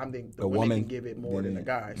guy. I think the The women woman can give it more than the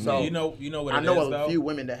guy. So So you know what it I is, know a though? few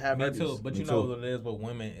women that have Me herpes. too, but Me you know too. what it is with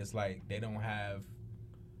women. It's like they don't have,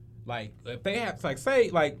 like, if they have, like, say,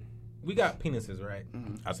 like, we got penises, right?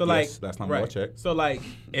 So like, Yes, last time right. I checked. So like,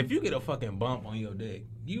 if you get a fucking bump on your dick,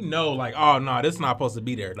 you know, like, oh no, this is not supposed to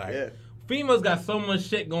be there. Like, Yeah. females got so much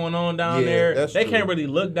shit going on down Yeah, there. that's They true. can't really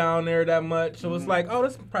look down there that much. So it's like, oh,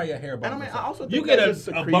 this is probably a hair bump. And I mean, or something. I also you think get that's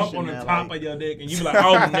a just bump secretion, on the man, top like- of your dick, and you be like,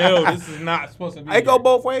 oh no, this is not supposed to be. It go there.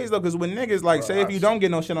 both ways though, because with niggas, like, Bro, say if you don't get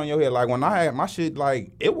no shit on your head, like when I had my shit,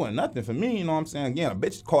 like it wasn't nothing for me. You know what I'm saying? Again, a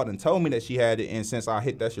bitch called and told me that she had it, and since I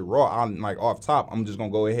hit that shit raw, I'm like off top, I'm just gonna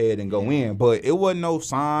go ahead and go in. But it wasn't no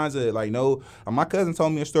signs of like no. My cousin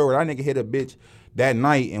told me a story where that nigga hit a bitch that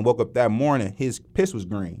night and woke up that morning. His piss was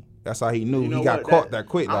green. That's how he knew You know he got what? caught that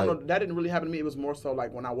quick. I Like, don't know. That didn't really happen to me. It was more so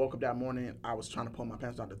like when I woke up that morning, I was trying to pull my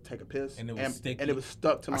pants down to take a piss, And it was sticky. and it was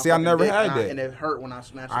stuck to my. See, I fucking never dick, had and that. and it hurt when I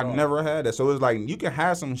snatched it I off. never had that. So it's like you can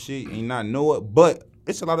have some shit and not know it, but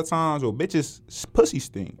it's a lot of times where bitches pussy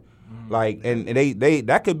stink. Like, and they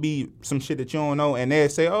that could be some shit that you don't know, and they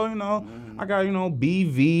say, oh, you know, I got, you know,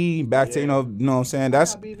 BV, bacteria, you know what I'm saying?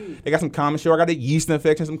 That's, got BV. they got some common shit. I got a yeast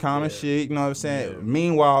infection, some common shit, you know what I'm saying?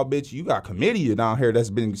 Meanwhile, bitch, you got chlamydia down here that's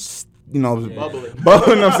been Bubbling. you know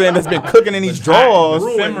what I'm saying, that's been cooking in these drawers.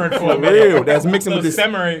 Simmering For real. That's mixing with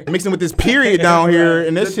this period down here,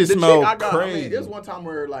 and this shit smell crazy. There's one time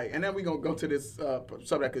where and then we gonna go to this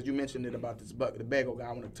subject because you mentioned it about this the bagel guy.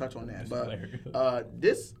 I want to touch on that, but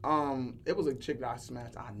it was a chick that I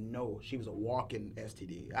smashed. I know she was a walking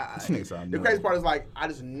STD. The crazy part is I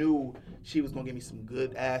just knew she was gonna give me some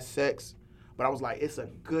good ass sex. But I was like, it's a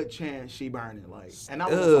good chance she burning. And I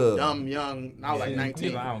was some dumb young. I was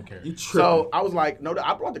 19. I don't care. So I was like, no,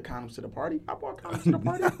 I brought the condoms to the party.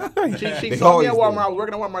 She saw me at Walmart. I was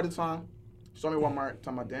working at Walmart at the time. She saw me at Walmart.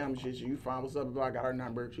 Talking about, damn, you fine? What's up? I got her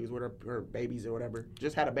number. She was with her babies or whatever.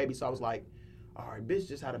 Just had a baby. So I was like, all right, bitch,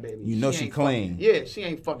 just had a baby. You know she clean. Yeah, she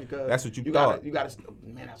ain't fucking. That's what you thought. You gotta.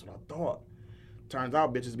 Man, that's what I thought. Turns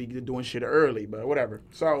out bitches be doing shit early, but whatever.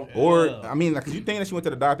 So cause you think that she went to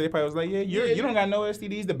the doctor, they probably was like, you don't got no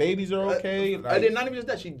STDs, the babies are okay. Not even just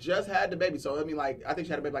that, she just had the baby. So I think she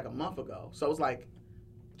had a baby a month ago. So it was like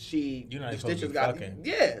the stitches got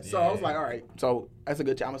So I was like, all right, so that's a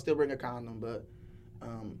good chance. I'm gonna still bring a condom, but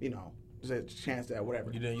there's a chance that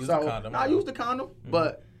whatever. You didn't use the condom. No, I used the condom,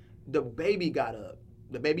 but the baby got up.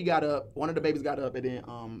 One of the babies got up, and then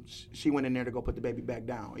she went in there to go put the baby back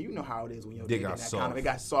down. You know how it is when your dick got soft. Condom, it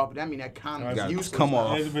got soft. That mean that condom is useless. Come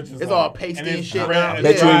on. It's all pasty and shit. Bet you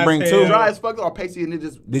didn't bring two. Dry as fuck, all pasty, and it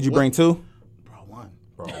just... Did you bring two? Bro, one.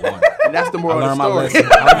 And that's the moral of the story.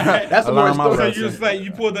 That's the moral of the story. So you just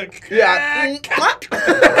you pulled the... Yeah.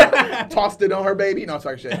 Tossed it on her baby. No,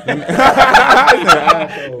 sorry, shit. No,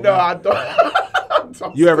 I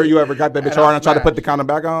thought... You ever got that bitch hard and tried to put the condom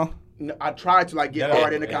back on? I tried to get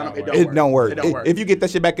hard in the condom. It don't work. If you get that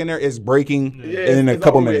shit back in there, it's breaking in a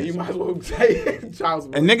couple minutes. You might as well say child's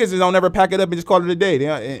and niggas don't ever pack it up and just call it a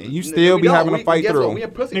day. You still be having a fight through. We in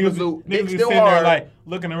pussy niggas be sitting there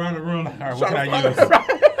looking around the room all right, what can I use?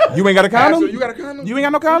 You ain't got a condom? You got a condom? You ain't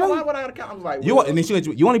got no condom? Why would I got a condom? I was like,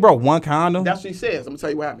 you only brought one condom? That's what she says. I'm gonna tell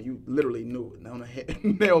you what happened. You literally knew it on the head,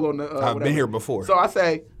 nail on the. I've been here before. So I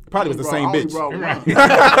say probably was the same bitch.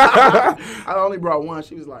 I only brought one.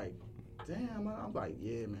 She was like, damn, I'm like,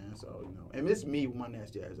 yeah, man. So, and it's me with my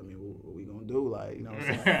nasty ass. I mean, what we gonna do? What I'm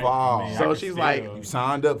saying? Wow. So she's like, you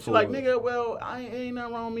signed up for it. She's like, nigga, well, ain't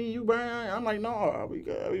nothing wrong with me. You burn. I'm like, no, we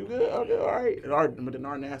good. Okay, all right. But then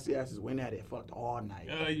our nasty asses went at it, fucked all night.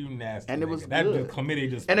 Oh, you nasty. And it was that good. chlamydia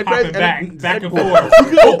just and popping back and forth.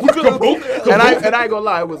 And I ain't gonna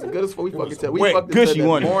lie, it was good as fuck. We fucking till the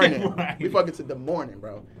morning. Right. We fucking to the morning,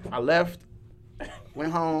 bro. I left,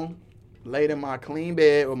 went home, laid in my clean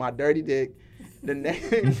bed with my dirty dick. The next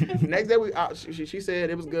day, she said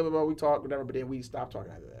it was good, but we talked, whatever. But then we stopped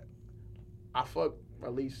talking after that. I fucked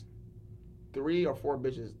at least 3 or 4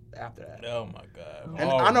 bitches after that. Oh my god! And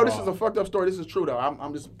I know this is a fucked up story. This is true though.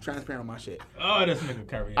 I'm just transparent on my shit. Oh, this nigga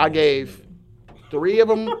Curry. I gave 3 of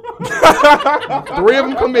them, 3 of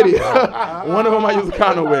them chlamydia. One of them I used a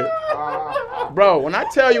condom with. Bro, when I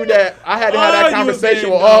tell you that I had to have that conversation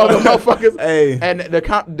with all the motherfuckers, and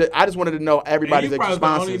I just wanted to know everybody's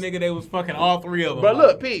responses. The only nigga that was fucking all 3 of them. But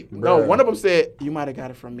look, Pete, no, one of them said, you might have got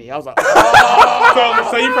it from me. I was like, oh.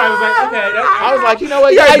 So you probably was like, okay. I was like, you know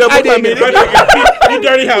what? Yeah, I did get it. You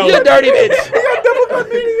dirty hoe. You dirty bitch. You got double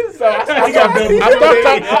chlamydia. So I got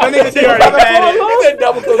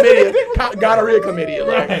double chlamydia. Gonorrhea chlamydia.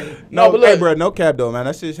 Right. No, but look, hey, bro, no cap though, man.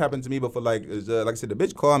 That shit happened to me before. Like I said, the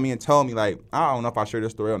bitch called me and told me, like, I don't know if I shared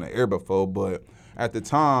this story on the air before, but at the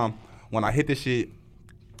time when I hit the shit,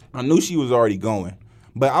 I knew she was already going.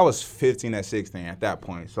 But I was 15 at 16 at that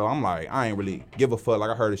point. So I'm like, I ain't really give a fuck. Like,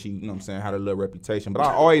 I heard that she, you know what I'm saying, had a little reputation. But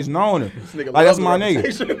I always known her. Like, that's my nigga.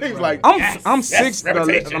 He's like, I'm 16.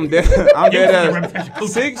 I'm dead at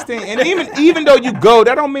 16. And even though you go,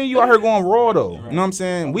 that don't mean you out here going raw, though. You know what I'm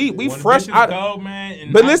saying? We fresh out. Go, man,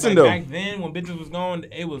 and but listen, though. Back then, when bitches was going,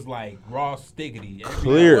 it was like raw stickety.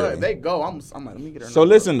 Clear. They go. I'm like, let me get her. So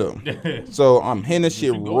listen, though. So I'm hitting this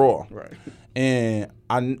shit raw. Right. And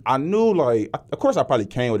I knew, like, of course I probably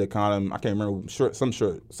came with a condom. I can't remember.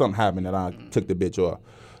 Something happened that I took the bitch off.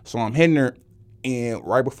 So I'm hitting her, and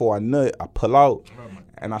right before I nut, I pull out,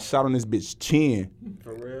 and I shot on this bitch chin.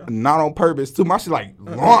 For real? Not on purpose, too. My shit, like,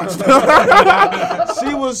 launched.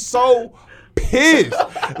 She was so pissed.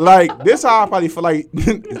 Like, this how I probably feel like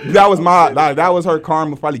that was her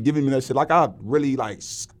karma probably giving me that shit. Like, I really, like,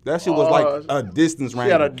 that shit was like a distance range.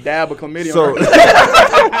 She had a dab of chlamydia.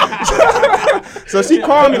 So she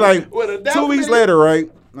called me like 2 weeks later,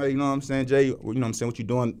 right? Like, you know what I'm saying, Jay? You know what I'm saying? What you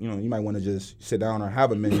doing? You know, you might want to just sit down or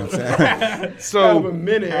have a minute. You know what I'm saying? So have a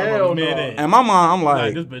minute, hell no. And my mom, I'm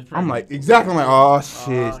like, exactly. I'm like, oh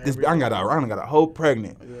shit, I got a whole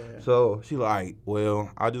pregnant. Yeah. So she like, well,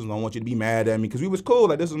 I just don't want you to be mad at me because we was cool.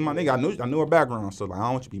 Like, this is my nigga. I knew her background. So, like, I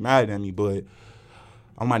don't want you to be mad at me, but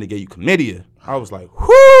I might have gave you chlamydia. I was like,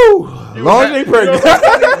 whoo, long as you ain't pregnant.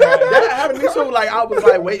 That happened to me too. Like, I was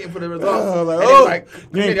like waiting for the results. Like, and oh, like,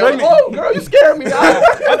 you ain't like, pregnant? oh, girl, you scared me.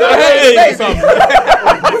 Hey, something.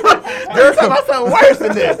 You're talking about something worse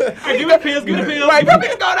than this. Hey, give me pills. Give me pills. Like, you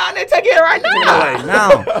can go down there and take it right now. Like,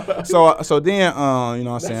 now. So then, you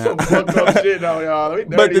know what I'm saying? Some fucked up shit though, y'all.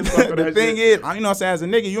 But the thing is, you know what I'm saying, as a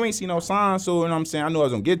nigga, you ain't see no signs, so you know what I'm saying, I knew I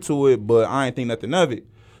was gonna get to it, but I ain't think nothing of it.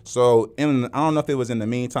 So I don't know if it was in the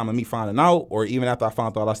meantime of me finding out or even after I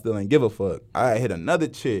found out I still ain't give a fuck. I hit another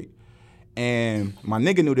chick, and my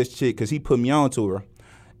nigga knew this chick because he put me on to her.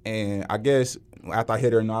 And I guess after I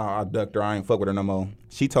hit her, I ducked her. I ain't fuck with her no more.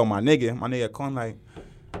 She told my nigga called him like,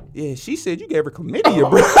 yeah, she said you gave her chlamydia,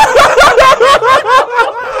 bro.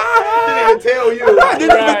 Didn't even tell you.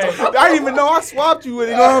 I didn't even know I swapped you with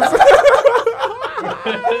it, you know what I'm saying?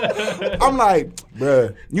 I'm like,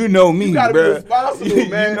 bruh, you know me, You gotta bruh. be responsible,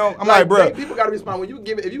 man. You know, I'm like, bruh. People gotta respond when you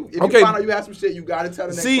give it. If you Okay. find out you have some shit, you gotta tell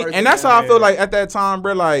the next person. And that's how I feel like at that time,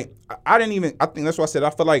 bruh. Like, I think that's why I said I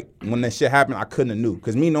feel like when that shit happened, I couldn't have knew.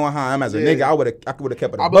 Cause me knowing how I am as a nigga, I would have kept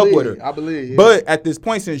it a buck with her. I believe. Yeah. But at this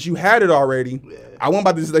point, since you had it already, I wasn't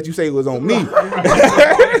about to just let you say it was on me.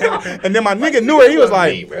 And then my nigga knew it. He was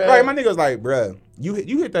like, right, my nigga was like, bruh, you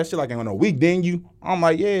hit that shit like on a week, didn't you? I'm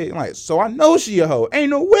like, yeah. I'm like, so I know she a hoe.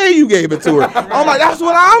 Ain't no way you gave it to her. I'm like, that's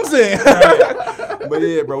what I'm saying. But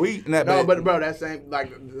yeah, bro, we eating that. No, but bro, that same that's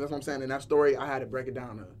what I'm saying. In that story, I had to break it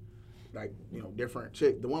down to like, you know, different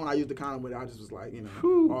chick. The one I used the condom with, I just was like, you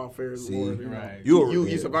know, all fair is war.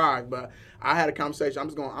 You survived. But I had a conversation. I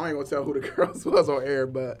ain't gonna tell who the girls was on air,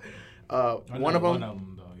 but one of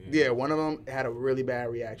them had a really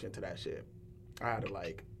bad reaction to that shit. I had to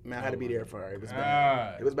I had to be there for her. It was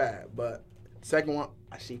bad. It was bad. But second one,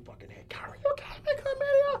 she fucking had Kyrie. You got me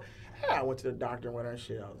chlamydia. I went to the doctor with her and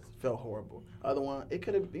shit. I felt horrible. Other one, it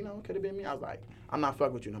could have been me. I was like, I'm not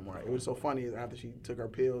fucking with you no more. It was so funny after she took her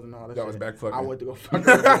pills and all that shit. Was back fucking. I went to go fuck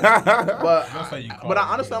her again. But I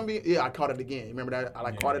honestly, I caught it again. Remember that?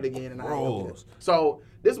 I caught it again and I So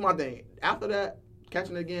this is my thing. After that,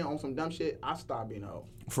 catching it again on some dumb shit, I stopped being a hoe.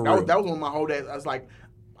 That was one of my whole days. I was like,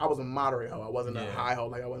 I was a moderate hoe. I wasn't a high hoe.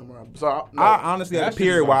 Like I wasn't more. So I honestly had a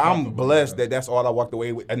period where I'm blessed that that's all I walked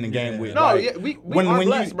away with in the game with. No, like, we are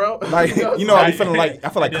blessed, bro. Like you know, I feel like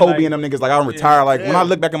Kobe and them niggas. Like I'm retired. Like when I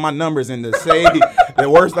look back at my numbers and to say the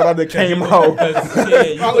worst that I came out.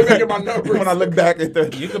 I look back at my numbers. When I look back at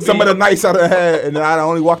some of the nights I had, and I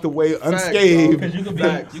only walked away unscathed. Because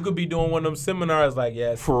you could be doing one of them seminars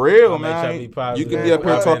like for real, man. You could be up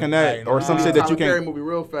here talking that or some shit that you can't. Movie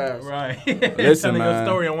real fast, right? Listen,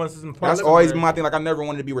 man. That's always been my thing. Like I never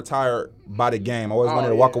wanted to be retired by the game. I always wanted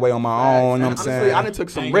to walk away on my own. You know what I'm saying? I done took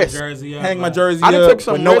some risks. Hang my jersey up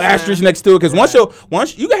with no asterisk next to it. Because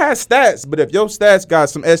once you can have stats, but if your stats got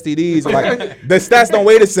some STDs, like the stats don't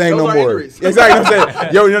weigh the same no more. Exactly. What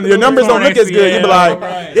I'm saying. Your numbers don't look as good. You be like,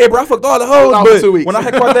 yeah, bro, I fucked all the hoes, but when I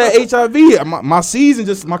had caught that HIV,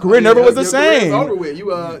 my career never was the same. Over with.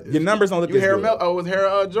 Your numbers don't look as good. Was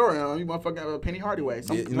Hera Jordan? You motherfucking Penny Hardaway.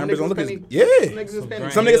 Your numbers don't look as good. Yeah.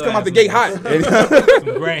 Some niggas come out the gate hot.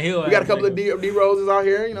 Grant Hill. We got a couple of D Roses out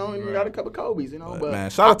here, you know, and we got a couple of Kobe's, you know. But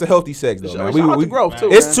man, shout out to healthy sex though, man. Shout out to growth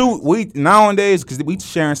too. It's we nowadays because we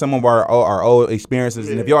sharing some of our old experiences,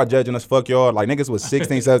 and if y'all judging us, fuck y'all. Like niggas was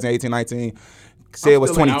 16, 17, 18, 19. Say it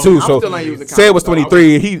was 22, so say it was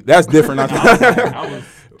 23. That's different.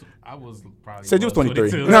 I was probably. Said you was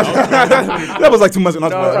 23. That was like 2 months.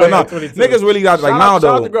 Niggas really got like now though.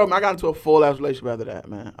 Shout out to girl, I got into a full ass relationship after that,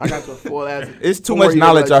 man. I got into a full ass. It's too much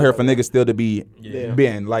knowledge out here for niggas still to be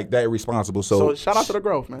being like that irresponsible. So shout out to the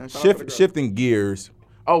growth, man. Shifting gears.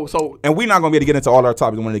 And we're not gonna be able to get into all our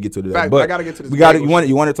topics we wanted to get to today. But I gotta get to this. You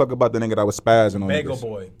want to talk about the nigga that was spazzing on Bagel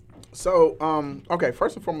Boy. So, okay,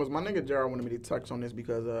 first and foremost, my nigga Gerald wanted me to touch on this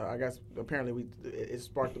because I guess apparently it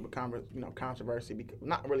sparked up a controversy,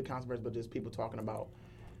 not really controversy, but just people talking about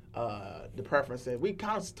the preferences. We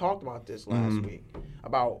kind of talked about this last week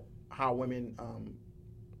about how women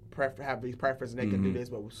have these preferences and they can do this,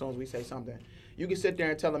 but as soon as we say something, you can sit there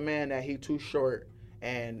and tell a man that he too short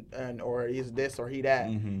and or he's this or he that,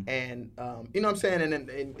 and you know what I'm saying, and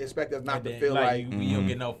expect us not to feel like you don't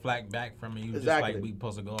get no flack back from it. You just like we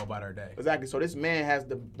supposed to go about our day. Exactly. So this man has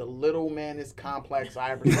the little man is complex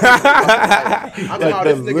I ever. I'm talking about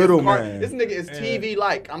this nigga is TV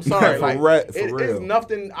like. I'm sorry, like it is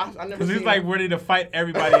nothing. I never. Because he's like ready to fight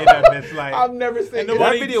everybody in that bitch. Like I've never seen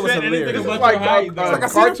that video was hilarious. It's like I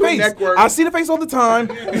see the face. I see the face all the time.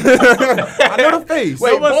 I know the face.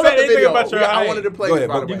 Wait, pull up the video. I wanted to play. Go ahead.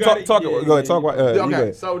 by the way. Go ahead. Talk.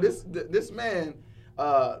 Okay, so this man,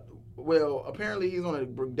 well, apparently he's on a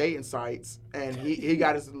dating sites, and he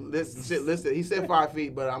got his shit listed. He said 5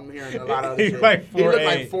 feet, but I'm hearing a lot of other shit. He looked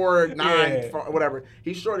like 4'9", whatever.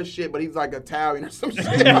 He's short as shit, but he's like Italian or some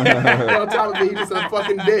shit. On top of it, he's just a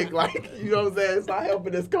fucking dick. Like, you know what I'm saying? It's not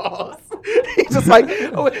helping his cause. He's just like,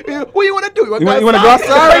 oh, what do you want to do? You want to go outside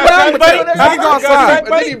right now? How you go outside?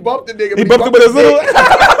 But then he bumped the nigga. He bumped him with his little.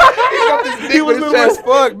 He was little as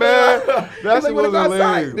fuck, man. That shit was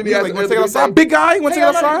hilarious. Then he was like, "Want to take it outside, big guy? Want to take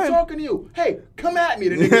it outside?" I'm talking to you. Hey, come at me.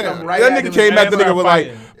 The nigga come right that at nigga came at the nigga with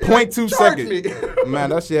like like 0.2 seconds. Man,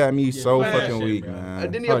 that shit had me so fucking weak,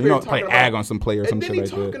 man. Then you know, play ag on some player or some shit like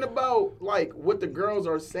that. And then he talking about like what the girls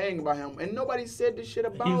are saying about him, and nobody said this shit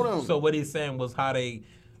about him. So what he's saying was how they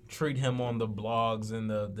treat him on the blogs and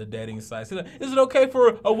the dating sites. He's like, is it okay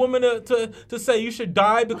for a woman to say you should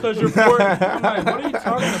die because you're poor? I'm like, what are you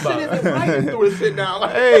talking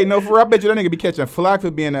about? Hey, no, I bet you that nigga be catching flack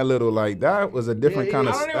for being that little. Like, that was a different kind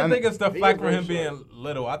of... I don't even think it's the flack for him being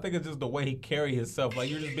little. I think it's just the way he carry himself. Like,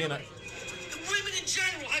 you're just being a... The women in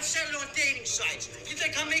general have said it on dating sites. You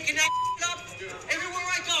think I'm making that up? Everywhere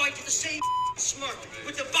I go, I get the same smirk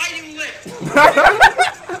with the biting lip.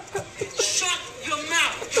 Shut your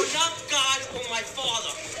mouth. You're not God or my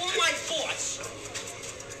father or my boss.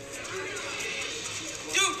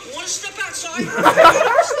 Dude, you want to step outside?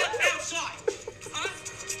 Step outside. Huh?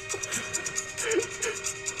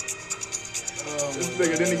 This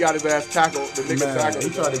nigga, then he got his ass tackled. The nigga tackled. He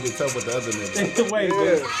tried to get tough with the other nigga. Wait,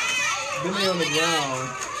 then they on the ground.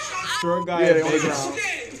 Short guy and big ground.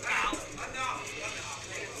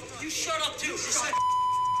 You shut up too.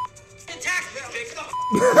 Attack me, big.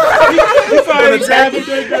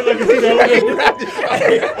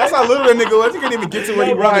 That's how little that nigga was. He couldn't even get to where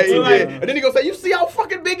he wanted to. And then he gonna say, "You see how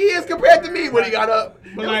fucking big he is compared to me?" When he got up,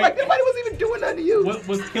 it was like nobody was even doing nothing to you. What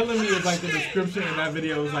was killing me is like the description in that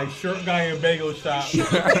video was like short guy in bagel shop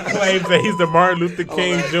claims that he's the Martin Luther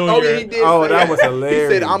King Jr. Oh, yeah, he did. Oh, that was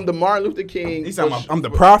hilarious. He said, "I'm the Martin Luther King." He said, "I'm the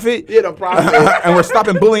prophet." Yeah, the prophet. And we're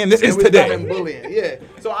stopping bullying. This is today. Stopping bullying. Yeah.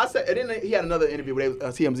 So I said, and then he had another interview where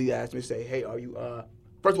TMZ asked me to say, "Hey, are you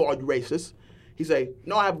first of all, are you racist?" He said,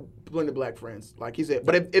 "No, I have plenty of black friends." Like he said,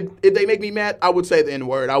 but if they make me mad, I would say the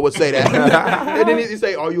N-word. I would say that. And then he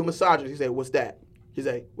say, "Are you a misogynist?" He said, "What's that?" He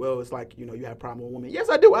said, "Well, it's like, you know, you have a problem with women." Yes,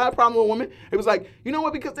 I do. I have a problem with women. It was like, you know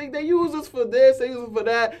what? Because they use us for this, they use us for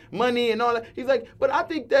that, money and all that. He's like, but I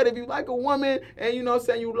think that if you like a woman and, you know what I'm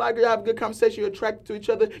saying, you like her, you have a good conversation, you're attracted to each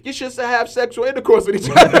other, you should have sexual intercourse with each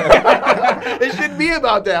other. It shouldn't be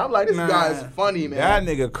about that. I'm like, this guy's funny, man. That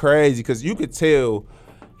nigga crazy, because you could tell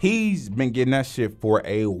he's been getting that shit for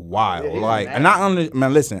a while. Yeah, like, and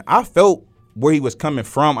man, listen, I felt where he was coming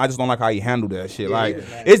from. I just don't like how he handled that shit. Yeah, like,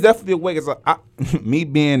 yeah, it's definitely a way. Cause me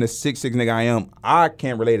being the 6'6" nigga I am, I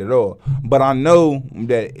can't relate at all. But I know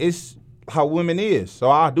that it's how women is.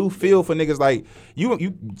 So I do feel for niggas like you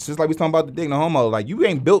just like we talking about the dick and the homo. Like, you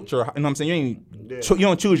ain't built your, you know what I'm saying? You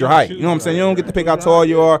don't choose your height. You know what I'm saying? You don't get to pick how tall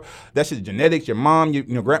you are. That's just genetics. Your mom,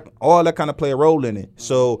 your grand, all that kind of play a role in it.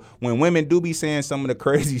 So when women do be saying some of the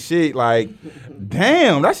crazy shit, like,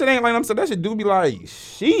 damn, that shit ain't like I'm saying. That shit do be like,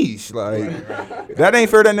 sheesh, like that ain't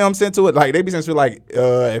fair. That I'm saying to it. Like, they be saying shit like,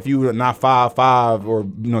 if you not 5'5" or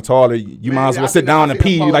taller, you might as well sit down and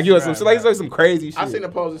pee. Like, you some shit like some crazy shit. I seen a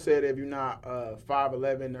post that said if you're not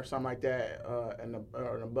 5'11" or something like that and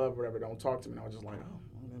above, whatever, don't talk to me. And I was just like, oh.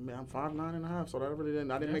 Man, I'm 5'9.5", so that really didn't.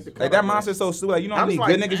 I didn't make the cut. Like, that mindset's so stupid. Like, you know how many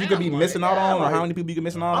good niggas you could be missing out on, or how many people you could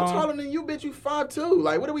missing out on? I'm taller than you, bitch. You 5'2".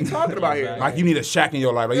 Like, what are we talking about here? Like, you need a Shaq in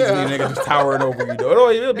your life. Like, you just need a nigga just towering over you, though.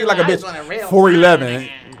 It'll be like a bitch 4'11".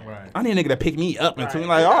 Right. I need a nigga to pick me up and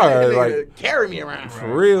like, all right, like, carry me around.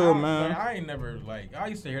 For real, man. Like, I ain't never like. I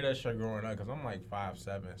used to hear that shit growing up because I'm like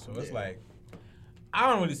 5'7", so it's like. I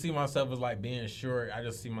don't really see myself as like being short. I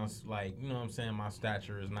just see my like, you know what I'm saying, my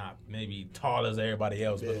stature is not maybe tall as everybody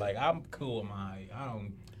else, but like I'm cool with my height. I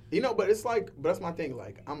don't. You know, but it's like, but that's my thing.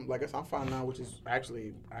 Like, I'm 5'9", which is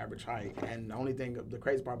actually average height. And the only thing, the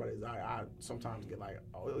crazy part about it is I sometimes get like,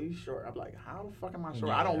 oh, you short. I'm like, how the fuck am I short?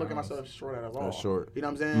 Yeah, I don't look at myself short at all. Short. You know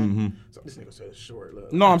what I'm saying? Mm-hmm. So this nigga said short.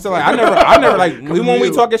 Look. No, I'm saying like I never like when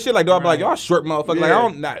we talking shit like, though, I be like, y'all short motherfucker. Yeah.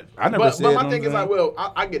 Like I never said. But my thing is like, well,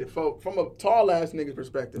 I get it from a tall ass nigga's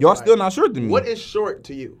perspective. Y'all still not short to me. What is short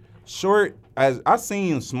to you? Short, as I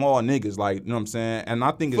seen small niggas, like, you know what I'm saying, and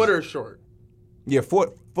I think footer short. Yeah,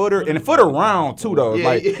 footer and footer round too though. Yeah,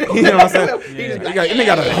 like, yeah. You know what I'm saying? Yeah. He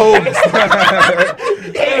got a hold. That's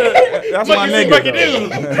my nigga.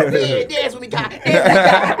 That's what we got.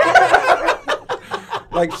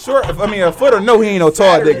 Like, short. I mean, a footer. No, he ain't no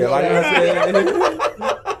tall nigga. Like, you know what I'm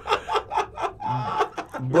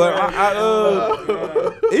saying? But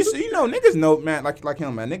it's niggas know, man, like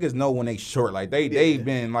him, man. Niggas know when they short, like they've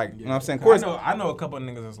been like, you know what I'm saying. Of course, I know a couple of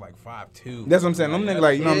niggas that's like 5'2". That's what I'm saying. Them niggas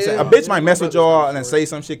like, you know what I'm saying. A bitch might mess with y'all and then say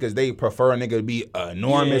some shit because they prefer a nigga to be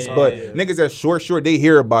enormous, but niggas that short, they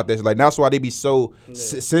hear about this. Like that's why they be so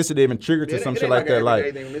sensitive and triggered to some shit like that.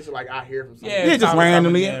 Like, this is like I hear from somebody. Yeah, just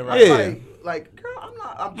randomly. Like, girl,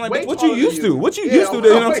 I'm like, way what you used to? What you yeah, used to? You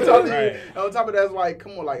know what I'm saying? Right. On top of that, it's like,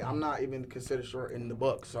 come on, like, I'm not even considered short in the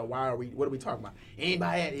book. So what are we talking about?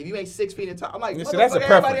 Anybody, if you ain't 6 feet in top, I'm like, so that's a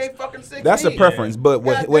preference. Ain't fucking 6 that's feet. a preference. But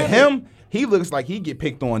with him, he looks like he get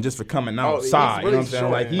picked on just for coming outside. Really, you know what I'm saying?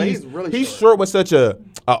 short, Like he's really short with such a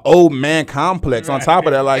old man complex. On top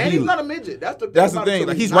of that, like and he's not a midget. That's the thing.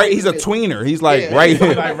 Like he's right. He's a tweener. He's like right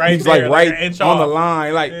on the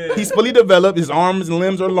line. Like he's fully developed. His arms and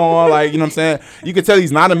limbs are long. Like you know what I'm saying. You can tell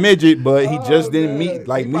he's not a midget, but he just didn't meet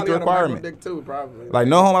the requirement. Like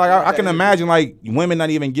no homo. Like I can imagine like women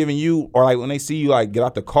not even giving you, or like when they see you like get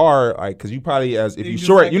out the car, like because you probably if you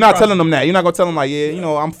short, like, you're not telling them that. You're not gonna tell them like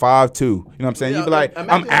I'm 5'2". You know what I'm saying? You be like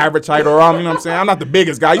I'm average height, or you know what I'm saying? I'm not the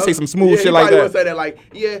biggest guy. You say some smooth shit like that. Would say that like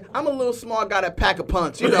I'm a little small guy that pack a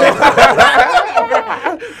punch. You know. Or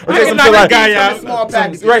say some shit like small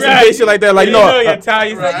package. Right, some big shit like that. Like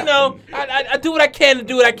Italians. Like I do what I can to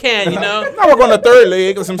do what I can. You know. I work on the third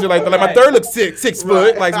leg or some shit like that. Like my third looks 6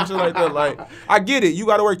 foot, like some shit like that. Like I get it. You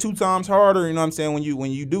got to work 2 times harder. You know what I'm saying?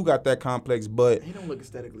 When you do got that complex, but he don't look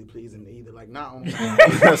aesthetically pleasing either. Like not only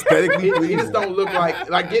aesthetically pleasing. He just don't look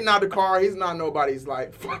like getting out the car. He's not nobody's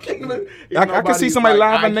like fucking. I can see somebody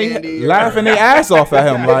laughing their ass off at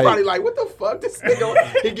him. Like probably like what the fuck this nigga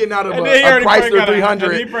he getting out of a Chrysler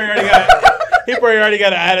 300. He probably already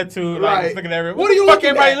got an attitude. Like he's looking at everybody. What are you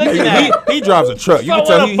looking at? He drives a truck. You can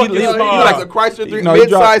tell he like a Chrysler 300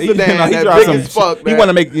 mid-size sedan. He drives big as fuck. He want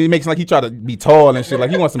to make it like he try to be tall and shit.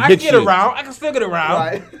 Like he wants some big shit. I can still get around.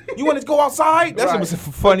 Right. You want to go outside? That's what's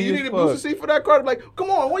funny. You need a booster seat for that car. Like,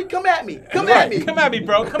 come on, come at me. Come at me,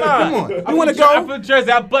 bro. Come on. You want to go? I'm from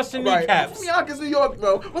Jersey. I'll bust your kneecaps. From Yonkers, New York,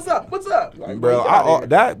 bro. What's up? Like, bro,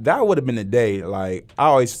 that would have been the day. Like, I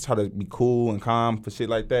always try to be cool and calm for shit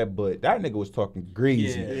like that, but that nigga was talking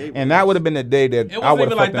greasy, and that would have been the day that I would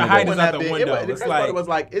have like the height is out the window. It was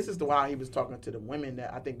like this is the while he was talking to the women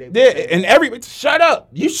that I think they. Yeah, and shut up.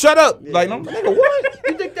 You shut up. Yeah. Like, no, nigga, what?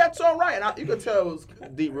 You think that's all right? And you could tell it was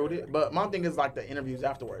deep rooted, but my thing is like the interviews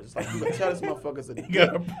afterwards. It's like you could tell this motherfucker's a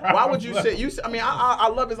dick. Why would you say I mean, I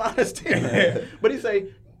love his honesty, but he say.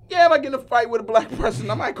 Yeah, if I get in a fight with a black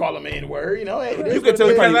person, I might call him N-word, you know. Hey, you can tell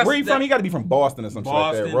where he from. He got to be from Boston or something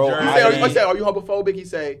like that, bro. I said, are you homophobic? He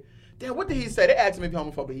say, damn, what did he say? They asked him if he's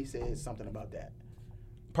homophobic. He said something about that.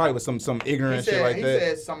 Probably with some ignorant shit like that. He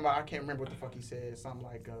said something, I can't remember what the fuck he said. Something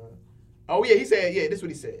like, he said, this is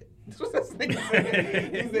what he said. This was that nigga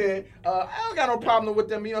said. He said, I don't got no problem with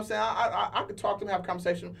them. You know what I'm saying? I could talk to them, have a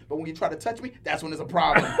conversation. But when you try to touch me, that's when there's a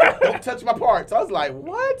problem. Don't touch my parts. I was like,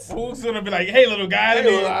 what? Who's gonna be like, hey, little guy?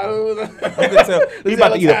 He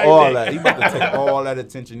about to eat up all that. He about to take all that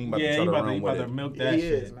attention. He about to try to run with it. Milk that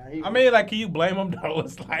shit. I mean, like, can you blame him though?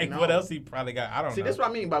 It's like, what else he probably got? I don't know. See, that's what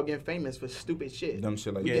I mean about getting famous for stupid shit. Dumb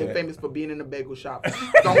shit like that. Getting famous for being in a bagel shop.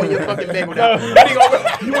 Throwing your fucking bagel down. You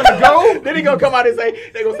want to go? Then he gonna come out and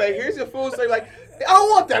say, they gonna say, here's your food. Say like, I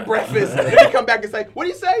don't want that breakfast. Then he come back and say, what do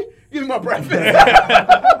you say? Give me my breakfast.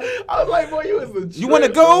 I was like, boy, you was a trip. You want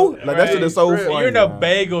to go? Like, that shit is so funny. You're in a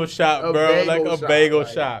bagel shop, bro. Like a bagel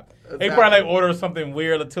shop. Exactly. They probably like order something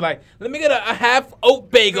weird to like, let me get a half oat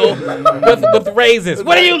bagel with raisins.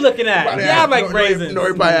 What are you looking at? Yeah, I like raisins. No,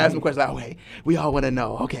 everybody asked me questions like, okay, we all want to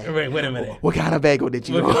know. Okay, wait a minute. What kind of bagel did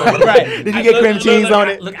you want? Right? Did you get cream cheese on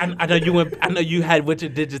it? Look, I know you went. I know you had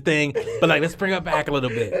did your thing, but like, let's bring it back a little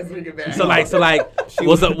bit. Let's bring it back. So like,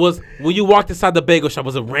 was when you walked inside the bagel shop,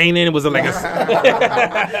 was it raining? Was it like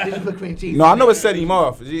a? Did you put cream cheese? No, I know it set him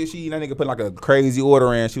off. That nigga put like a crazy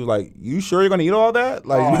order in. She was like, "You sure you're gonna eat all that?"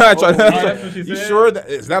 Like, that's what she you sure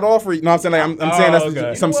is that all for you? No, I'm saying like I'm saying that's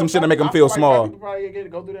okay. some shit that make them feel small. People probably get to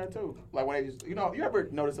go through that too. Like when they just, you ever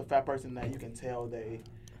notice a fat person that you can tell they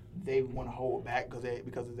want to hold back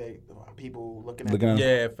because of people looking at them.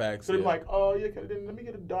 Yeah, facts. So they're like, oh yeah, let me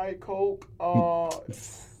get a Diet Coke, and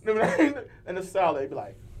a salad. They'd be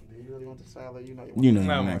like, you really want the salad? You know you want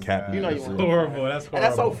man, Cap. You know you want horrible. That's horrible. And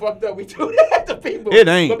that's so fucked up. We do that to people. It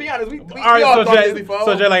ain't. But be honest, we all done this before.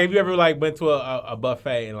 So Jay, like, if you ever like went to a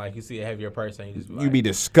buffet and like you see a heavier person, you just be like, you be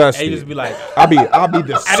disgusted. And you just be like, I'll be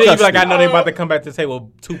disgusted. And then you be like, I know they about to come back to the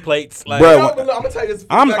table 2 plates. Like, bro, I'm gonna tell you this.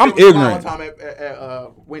 I'm ignorant. One time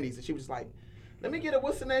at Wendy's, and she was like, let me get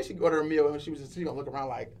what's the name? She ordered a meal, and she gonna look around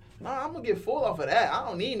like, nah, I'm gonna get full off of that. I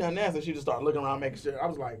don't need nothing else. And she just started looking around, making sure. I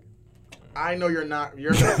was like, I know you're not.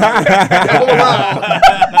 You're double around.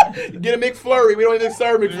 Get a McFlurry. We don't even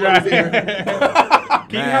serve McFlurries here.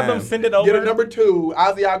 Can you have them send it over? Get a number 2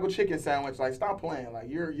 Asiago chicken sandwich. Like, stop playing. Like,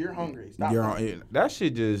 you're hungry. Stop. That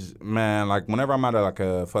shit just, man. Like, whenever I'm at like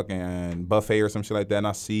a fucking buffet or some shit like that, and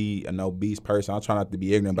I see an obese person, I try not to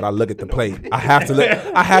be ignorant, but I look at the plate. I have to look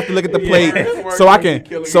at the plate so I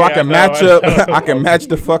can match up. I can match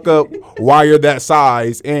the fuck up why you're that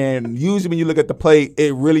size. And usually when you look at the plate,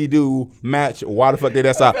 it really do match why the fuck they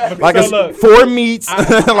that size. Like, so it's 4 meats.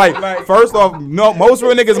 Like, first off, no, most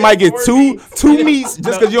real niggas might get two meats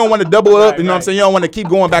just because you don't want to double up. You know what I'm saying? You don't want to keep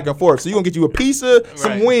going back and forth. So you gonna get you a pizza,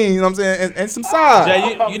 some wings. You know what I'm saying, and some sides.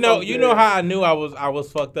 Jay, you know how I knew I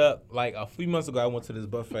was fucked up. Like a few months ago, I went to this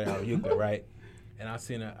buffet out of Euclid, right? And I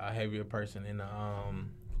seen a heavier person in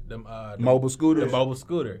the mobile scooter. The mobile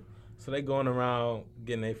scooter. So they going around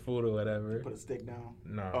getting their food or whatever. Put a stick down.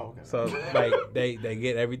 No. Oh, okay. So like they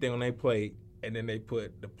get everything on their plate, and then they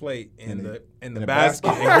put the plate in the basket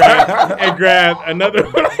and grab another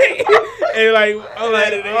plate. And like, I'm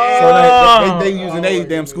like, so they using their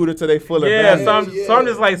damn scooter till they full of. Yeah, so I'm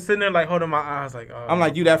just like sitting there like holding my eyes like. Oh, I'm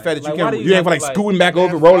like, you that fat that like, you ain't for like scooting back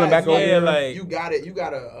over, rolling back over. Yeah, like you got it. You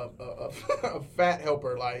got a fat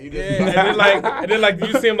helper, like you just. Yeah, and then like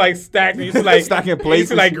you see him like stacked, and you see like stacking plates. You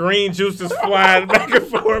see like green juice just flying back and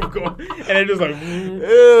forth, going, and then just like.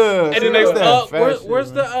 Yeah. And then they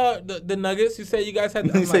where's the nuggets? You say you guys had.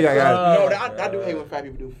 You say I got. I do hate when fat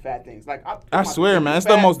people do fat things. Like I swear, man, it's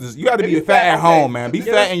the most. You got to be fat at home, man. Be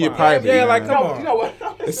fat in your private. Yeah, man. like come on. You know what?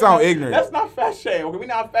 It sound ignorant. That's not fat shame. Okay, we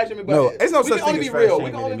not fat shaming, but no, it's no we such can only thing be as fat real. shaming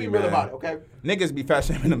We can only be to real me, about man. it. Okay. Niggas be fat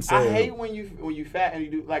shaming themselves. I hate when you fat and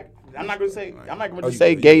you do like. I'm not gonna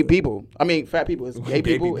say gay people. I mean fat people. It's gay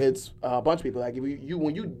people. It's a bunch of people. Like you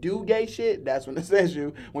when you do gay shit, that's when it says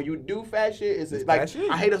you. When you do fat shit, it's like shit.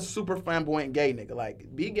 I hate a super flamboyant gay nigga.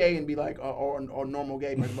 Like be gay and be like or normal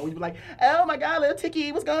gay person. But when you be like, oh my god, little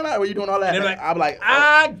Tiki, what's going on? When you doing all that, like, I'm like,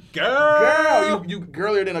 girl, you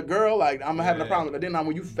girlier than a girl. Like I'm having a problem. But then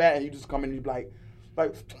when you fat and you just come in and you be like,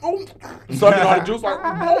 oh, sucking on the juice, like,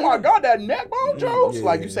 oh my god, that neck bone juice. Yeah.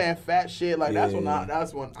 Like you saying fat shit, like that's when I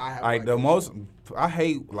have. Like the most, I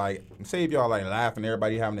hate like say if y'all like laughing,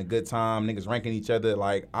 everybody having a good time, niggas ranking each other.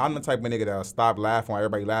 Like I'm the type of nigga that'll stop laughing while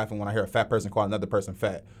everybody laughing when I hear a fat person call another person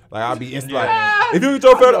fat. Like I'll be instant like, if you eat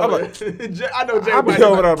your fat, I'm like, I know Jay. I'll be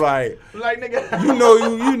over there like nigga, you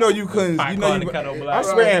know you couldn't, I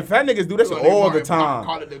swear, and fat niggas do that shit all the time.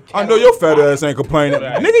 I know your fat ass ain't complaining,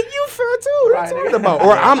 nigga. You fat too. What you talking about?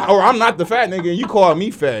 Or I'm not the fat nigga, and you call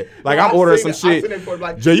me fat. Like I'm ordering some shit.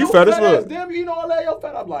 Jay, you fat as fuck. Damn, you know all that. Your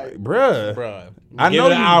fat. I'm like, bruh. I know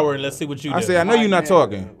an hour and let's see what you do. I say I know you're not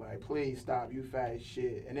talking. Like, please stop. You fat as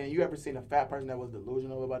shit. And then you ever seen a fat person that was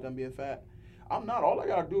delusional about them being fat? I'm not. All I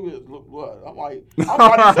gotta do is look what? I'm like, I'm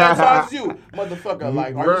probably the same size as you, motherfucker.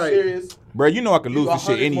 Like, are you serious? Bro, you know I could lose this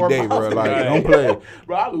shit any day, bro. Like, don't play.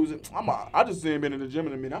 Bro, I lose it. I just ain't been in the gym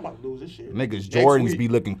in a minute. I'm about to lose this shit. Niggas, Jordans be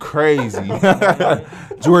looking crazy.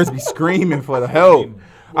 Jordans be screaming for the help.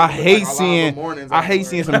 I hate seeing some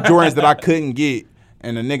Jordans that I couldn't get.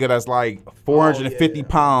 And a nigga that's like 450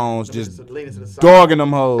 pounds just dogging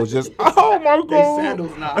them hoes. Just, oh my God. They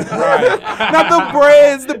sandals now. Right. Not the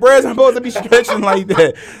breads. The breads are supposed to be stretching like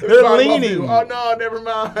that. They're leaning. Oh, no, never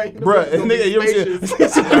mind. Bro, nigga, you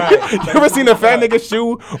ever seen a fat nigga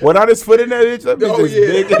shoe without his foot in that bitch? That bitch is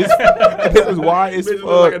big as this is wide as fuck. Bitch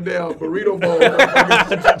look like a damn burrito bowl.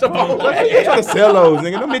 Trying to sell those,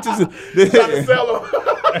 nigga. Them bitches. Trying to sell them.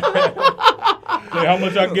 Like, how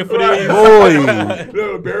much I get for these? Boy.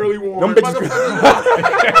 They're barely warm. Them bitches.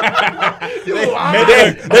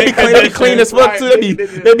 They be clean as fuck too.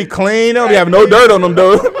 They be clean. They don't be having no dirt on them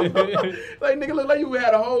though. Like nigga, look like you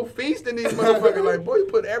had a whole feast in these motherfuckers. Like boy, you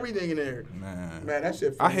put everything in there. Man, that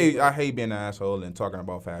shit. I hate being an asshole and talking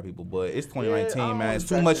about fat people, but it's 2019, man. It's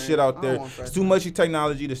too much shit out there. It's too much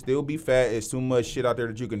technology to still be fat. It's too much shit out there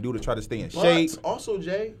that you can do to try to stay in shape. Also,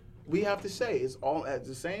 Jay, we have to say it's all at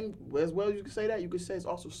the same as well. You can say that. You can say it's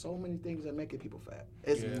also so many things that make people fat.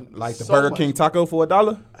 It's like the Burger King taco for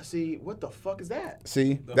 $1. I see. What the fuck is that?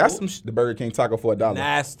 See, that's the Burger King taco for $1.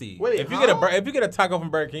 Nasty. Wait, if you get a taco from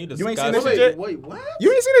Burger King, you ain't seen this shit yet? Wait, what?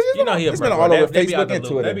 You ain't seen this yet? You know he it's been all over Facebook and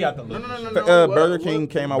Twitter. They be out the loop. No. Burger King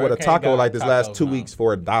came out with a taco like this last 2 weeks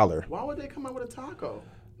for $1. Why would they come out with a taco?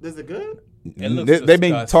 Is it good? They've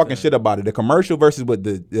been talking shit about it. The commercial versus what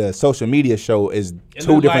the social media show is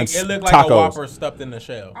two different tacos. It looked like a Whopper stuffed in the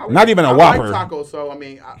shell. Not even a Whopper. I like tacos, so I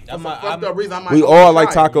mean, that's a fucked up reason I might. We all like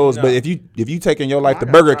tacos, but if you taking your life to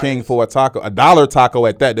Burger King for a taco, $1 taco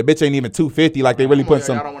at that, the bitch ain't even $2.50. Like they really put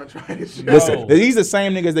some. I don't want to try this shit. Listen, these the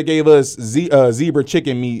same niggas that gave us zebra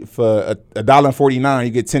chicken meat for $1.49.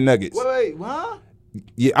 You get 10 nuggets. Wait, what?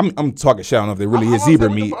 Yeah, I'm talking shit. I don't know if they really is zebra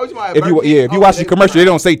meat. If you watch the commercial, they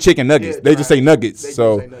don't say chicken nuggets. They just say nuggets.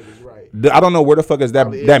 So I don't know where the fuck is that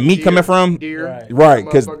meat coming from. Right,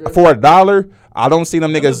 because for $1, I don't see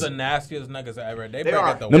them niggas. Those are the nastiest nuggets ever. They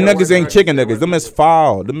break the them niggas ain't chicken nuggets. Them is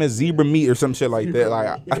foul. Them is zebra meat or some shit like that.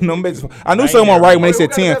 Like I knew someone right when they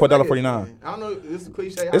said 10 for $1.49. I don't know. This is a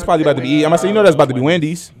cliche. It's probably about to be. I'm gonna say you know that's about to be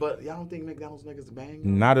Wendy's. But y'all don't think McDonald's niggas bang?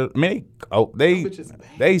 Not a man.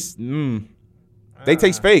 They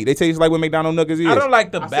taste fake. They taste like what McDonald's nuggets is. I don't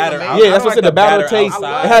like the batter. Yeah, that's what I said. The batter taste.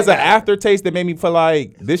 It has an aftertaste that made me feel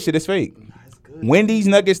like this shit is fake. Wendy's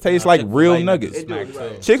nuggets taste like real nuggets.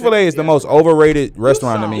 Chick-fil-A is the most overrated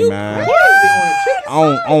restaurant to me, man.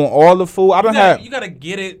 On all the food, I don't have. You gotta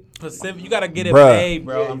get it. Pacific, you gotta get it made,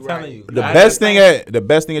 bro. I'm telling you. The best thing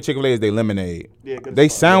at Chick-fil-A is they lemonade. They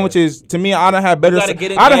sandwiches to me. I don't have better.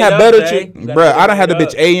 I don't have better chicken, bro. I don't have the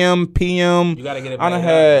bitch AM, PM. You gotta get it. I don't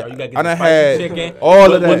had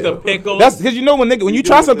all of that with the pickles. That's because you know when you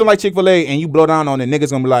try something like Chick-fil-A and you blow down on it,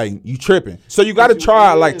 niggas gonna be like you tripping. So you gotta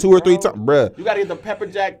try it like 2 or 3 times, bro. You gotta get the pepper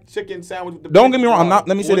jack chicken sandwich. With the don't get me wrong. I'm not.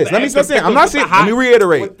 Let me say this. Let me start saying. I'm not saying. Let me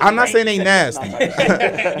reiterate. I'm not saying they nasty.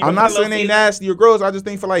 I'm not saying they nasty or gross. I just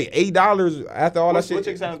think for like $8 after all that shit. What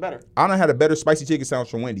chicken sandwich better? I done had a better spicy chicken sandwich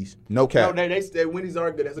from Wendy's. No cap. No, they Wendy's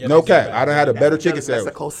are good. No cap. I done had a better chicken sandwich.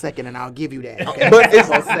 That's a close second, and I'll give you that. Okay. But it's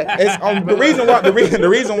the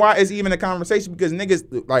reason why it's even a conversation because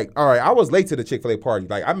niggas like all right. I was late to the Chick-fil-A party.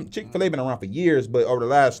 Like Chick-fil-A been around for years, but over the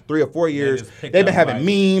last 3 or 4 years, they've been having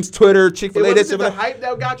memes, Twitter, Chick-fil-A. This the hype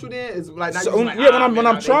that got you then. It's like when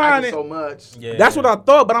I'm trying it so much. That's what I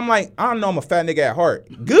thought. But I'm like I know I'm a fat nigga at heart.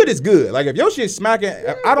 Good is good. Like if your shit smacking,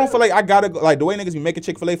 I don't feel like I gotta go. Like the way niggas be making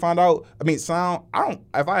Chick-fil-A sound. I don't.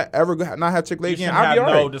 If I ever not have Chick-fil-A again, I'll be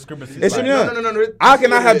alright. No discrepancies. No. I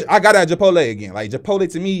gotta have Chipotle again. Like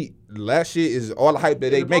Chipotle to me, that shit is all the hype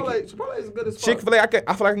that they make. Chipotle is good as fuck. Chick-fil-A, I feel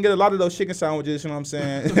like I can get a lot of those chicken sandwiches. You know what I'm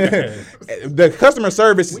saying? The customer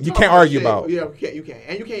service you can't argue about. Yeah, you can't,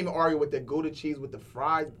 and you can't even argue with the Gouda cheese with the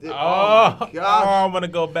fries. Oh my God! I'm gonna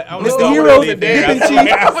go back. Mr. Hero dipping cheese.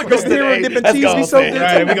 Mr. Hero dipping cheese be so good.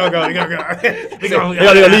 Right, we gonna go. We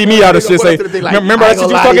gonna leave me out of shit. Say, remember that shit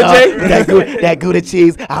you talking, Jay? That Gouda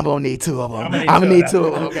cheese, I'm gonna need 2 of them. I'm gonna need 2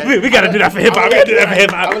 of them. Okay. We gotta do that for hip hop.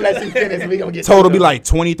 I'm gonna let you finish. We gonna get total be like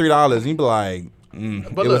 $23. And you be like,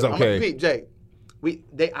 it was okay. Pete, Jay,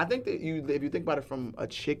 I think that if you think about it from a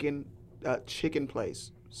chicken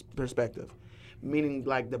place perspective, meaning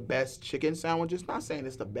like the best chicken sandwiches. Not saying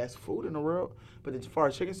it's the best food in the world, but as far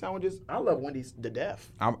as chicken sandwiches, I love Wendy's to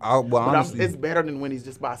death. Honestly, it's better than Wendy's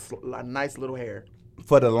just by a nice little hair.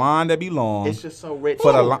 For the line that be long, it's just so rich.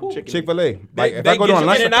 For the Chick-fil-A, like if I go to a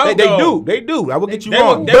lunch, they do. I will get you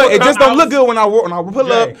wrong, but it just don't look good when I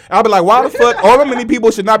pull up. I'll be like, why the fuck? All the many people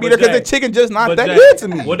should not be there because the chicken just not that good to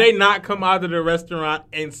me. Will they not come out of the restaurant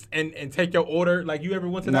and take your order? Like you ever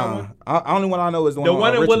went to that one? Only one I know is the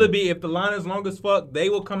one in Willoughby. If the line is long as fuck, they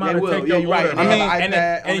will come out and take your order. I mean,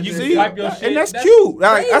 and you see, swipe your shit. And that's cute.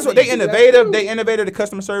 That's what they innovative. They innovated. The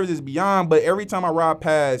customer service is beyond. But every time I ride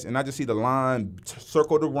past and I just see the line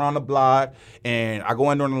circled around the block, and I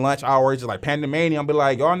go in during the lunch hour, it's just like pandemonium. I'll be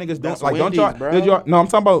like, y'all niggas don't like, Wendy's, don't y'all? No, I'm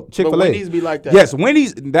talking about Chick-fil-A. But Wendy's be like that. Yes,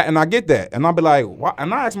 Wendy's, and I get that, and I'll be like, why?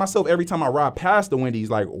 And I ask myself every time I ride past the Wendy's,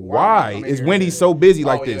 like, why is Wendy's so busy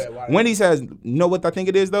like this? Wendy's has, you know what I think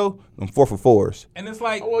it is though? 4 for $4s. And it's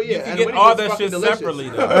like, you can get all that shit separately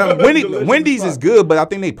though. Wendy's is good, but I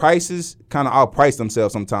think they prices kind of outprice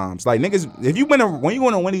themselves sometimes. Like niggas, if you when you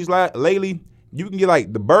went to Wendy's lately, you can get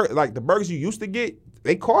like the burgers you used to get.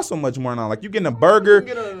 They cost so much more now. Like you getting a burger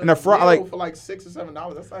and a fry like for like $6 or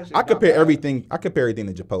 $7. That's actually I compare everything. I compare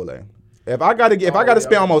everything to Chipotle. If I gotta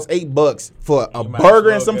spend almost $8 for a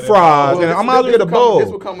burger and some fries, and I'm out to get a bowl. This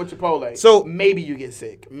will come with Chipotle. So maybe you get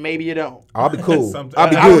sick. Maybe you don't. I'll be cool. I'll be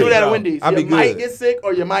good. I'll do that at Wendy's. I'll be good. You might get sick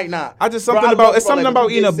or you might not. It's something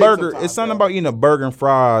about eating a burger. It's something about eating a burger and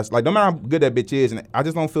fries. Like no matter how good that bitch is, and I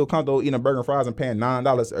just don't feel comfortable eating a burger and fries and paying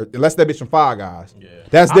 $9 unless that bitch from Five Guys. Yeah.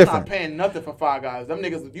 That's different. I'm not paying nothing for Five Guys. Them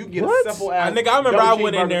niggas, you get a simple ass. I remember I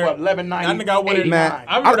went in there. $11.90.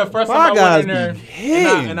 I remember the first time I went in there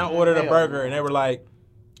and I ordered a burger and they were like,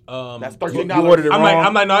 That's $13. You ordered it I'm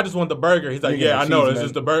wrong. like, no, I just want the burger. He's like, Nigga, yeah, I know, cheese, it's man.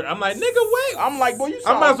 just the burger. I'm like, nigga, wait. I'm like, boy, you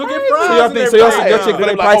I might as well get crazy. fries. So y'all and think- so y'all- everything. your Chick-fil-A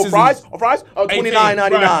They're prices like, is- fries? Oh,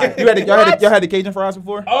 $29.99. Y'all had the Cajun fries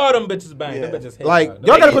before? All them bitches bang. Yeah. Them bitches hit, Like, dog.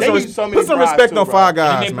 y'all gotta They put use so many put some fries respect too, on bro. Five And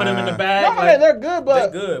Guys, they put them in the man. bag. No, like, they're good,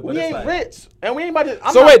 but they're good, but we it's ain't like- rich, and we ain't about to.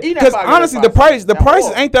 I'm So not wait, eating because that Five Guys honestly, fries. the That prices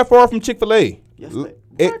full. ain't that far from Chick-fil-A. Yes,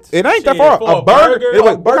 It ain't that Shit, far. for A a burger. burger?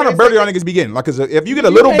 What kind of burger y'all niggas be getting? Like, cause if you get a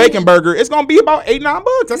little can't bacon even- burger, it's gonna be about $8-9.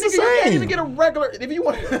 That's Nigga, you can't even insane. get a regular. If you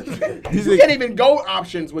want, He's you like- can't even go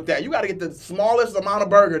options with that. You got to get the smallest amount of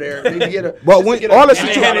burger there. To get a, Well, just to when- get all the $10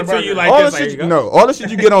 shit you- hand it to you burger. like All the this, like, shit, you go. no, all the shit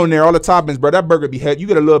you get on there, all the toppings, bro. That burger be heavy. You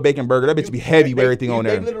get a little bacon burger, that bitch be heavy with everything on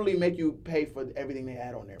They there. literally make you pay for everything they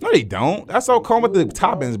add on there. No, they don't. That's all come with the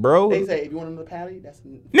toppings, bro. They say if you want another patty, that's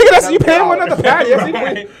Nigga, that's you paying for another patty.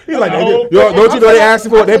 Right. He's like, The whole yo, don't you know they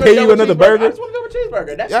asking for? They pay you another I burger. just want a double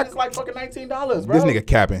cheeseburger. That Yeah. shit is like fucking $19, bro. This nigga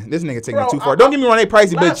capping. This nigga taking Bro, it too far. I- Don't get me wrong, they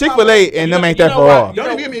pricey, but last time Chick-fil-A and them ain't that know far what? off. Don't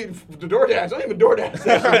even give me the DoorDash. Don't even DoorDash.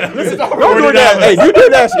 This is Don't do that. Hey, you do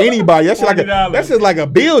that to anybody. That's like $40. that's just like a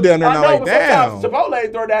bill down there. I Now, know, like but damn. sometimes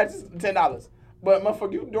Chipotle DoorDash is $10. But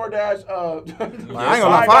motherfucker, you DoorDash. I ain't gonna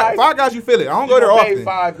lie. Five Guys, you feel it. I don't You go there gonna pay often.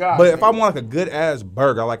 Five Guys, But if I nigga. want like a good ass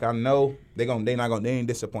burger, like I know they ain't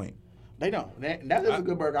disappoint. They don't. That is a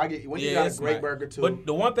good burger. I get when you Yeah, got a it's great not. burger too. But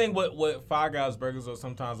the one thing with Five Guys burgers, or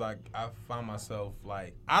sometimes I find myself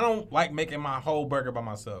like I don't like making my whole burger by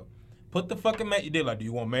myself. Put the fucking mayo. They're like, do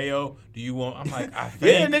you want mayo? Do you want? I'm like, I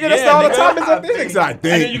think. Yeah, nigga, that's all the toppings up there. I And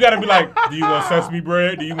then think. you gotta be like, do you want sesame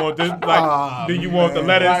bread? Do you want this? Like, do you want the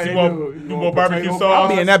lettuce? Right, You they want do. you You want want barbecue potato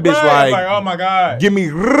sauce? I be in that bitch Right, like, oh my god. Give me.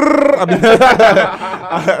 I think they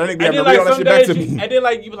have And to then reel like that some shit back days, to me. and then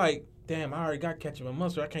like you be like, damn, I already got ketchup and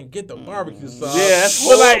mustard. I can't get the barbecue sauce. Yeah, that's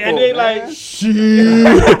But like, and then horrible, man. like. Shit.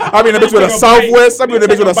 I be in that bitch with a Southwest. I be in that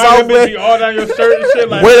bitch with a Southwest. All down your shirt and shit.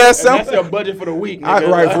 Like, Where that That's sound? your budget for the week.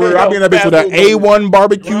 Nigga. Right, for real. I be in that bitch with an A1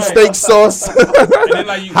 barbecue steak sauce. And then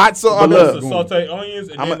like you Hot sauce. But look, the saute onions,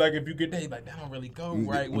 and I'm then a- like if you get that, like that don't really go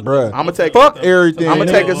right with Bruh. the- I'ma take- Fuck everything. I'ma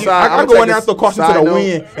take a side- I I'ma go take in there a and throw caution to side the note.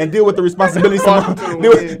 wind and deal with the responsibilities tomorrow. Caution to the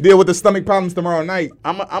wind. Deal with the stomach problems tomorrow night.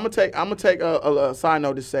 I'm gonna take a side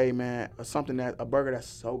note to say, man, something that a burger that's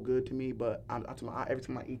so good to me, but every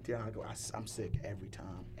time I eat there, I'm sick every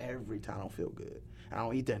time. Every time I don't feel good. I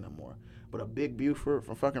don't eat that no more. But a Big Buford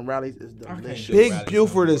from fucking Rally's is delicious. do Big Rally's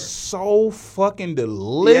Buford no is so fucking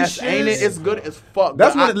delicious. Yes, ain't it? It's good as fuck.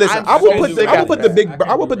 That's but what. Listen, I'm I would so put sick I would after put the that. big I can't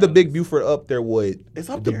I would do put the Big Rally's. Buford up there with It's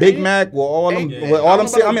up the there, Big ain't it? Mac. Well, all them, Yeah. with all I them.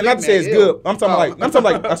 don't know I about mean, the not to say Big it's Mac, good. I'm talking yeah.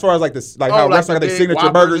 like as far as like this, like how like restaurants the got their big signature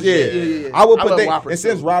Whoppers burgers. and Yeah, shit. Yeah. I would I put love that. Whoppers And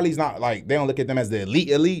since too. Riley's not like they don't look at them as the elite.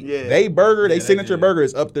 Yeah. They burger, they they signature do. burger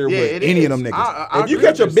is up there Yeah, with it any of is. them niggas. I If you agree.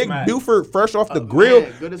 catch a Good Big smack. Buford fresh off the grill,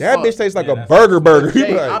 man, good as that fuck. bitch tastes like Yeah, a that's burger burger. You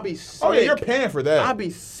Jay, be I like, be oh yeah, sick. you're paying for that. I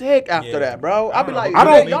be sick after Yeah. that, bro. I be I like,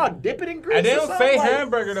 don't know. y'all dip it in grease. And they or don't something? say Like,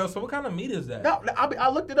 hamburger though. So what kind of meat is that? No, I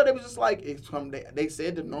looked it up. It was just like it's from. They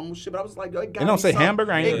said the normal shit, but I was like, yo, it gotta don't be say something-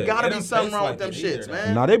 hamburger, ain't It it? gotta It be don't something taste wrong like with them it either, shits, though.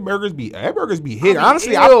 man. No, they burgers be hit. I mean,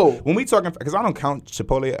 Honestly, ew. when we talking, because I don't count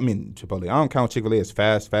Chipotle. I don't count Chick-fil-A as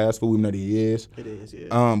fast food, even though it is. It is,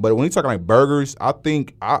 yeah. But when we talking like burgers, I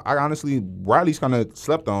think I honestly Riley's kind of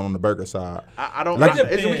slept on the burger side. I don't. Like-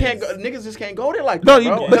 We can't. Go, niggas just can't go there like No,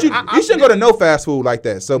 that, bro. but you I shouldn't go to no fast food like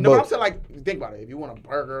that. So, No, but I'm but saying like, think about it. If you want a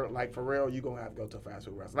burger, like for real, you gonna have to go to a fast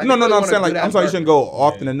food restaurant. Like, no, if you really I'm want a saying like good-ass I'm sorry, you burger- shouldn't go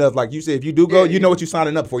often enough. Like you said, if you do go, Yeah, you know what you're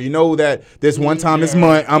signing up for. You know that this one time this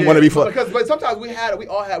month I'm Yeah, gonna be but sometimes we're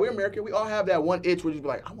American. We all have that one itch where you be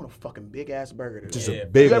like, I want a fucking big ass burger today. just Yeah. a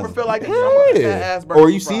big You ever one. feel like that? I want a Yeah. fat-ass burger Or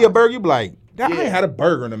you with see a fries. burger, you be like, I Yeah. ain't had a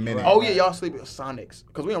burger in a minute. Oh yeah, y'all sleep at Sonic's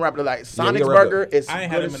because we don't wrap it like we Sonic's can wrap it. burger is I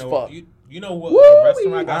ain't good had them as in a fuck. while. You know what Woo-wee.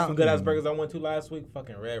 restaurant got some good ass burgers I went to last week?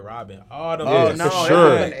 Fucking Red Robin. All them. Oh Yeah, bitches. no, for they sure,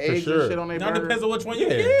 put for eggs sure. and shit on their Now it burger. depends on which one you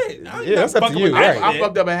Yeah. get. Yeah, that's up to you, I right.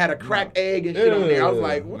 fucked up and had a cracked egg and shit on there. I was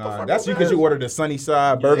like, what the fuck? That's is you because this? you ordered the sunny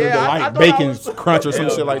side burger, Yeah, the I light thought I bacon was- crunch or some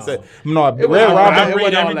Hell shit like no. that. No, It Red was all Robin. right. I It read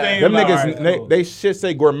wasn't all everything. Them like, niggas, alright, they, cool. they should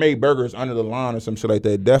say gourmet burgers under the line or some shit like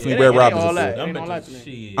that. Definitely It Red ain't Robin's. all is that. it. Ain't Them all that bitches, to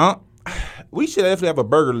me. shit. We should definitely have a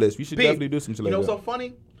burger list. We should Pete, definitely do some shit You like know that. what's so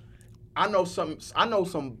funny? I know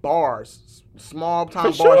some bars, small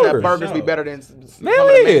time For bars sure. that burgers be Sure. better than some of the Hell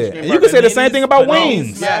mainstream yeah. And you can burgers. say the same thing about Paninis,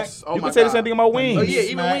 wings. Paninis, Yes. Oh You my can say the God. same thing about wings. Oh yeah,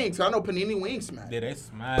 even Smack. wings. I know Panini Wings smack. Yeah, they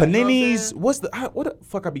smash. Paninis, what the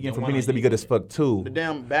fuck I be getting The from one Paninis I that be eat. good as fuck too. The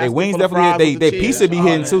damn They basket wings full of definitely fries they with the pizza cheese. be Oh,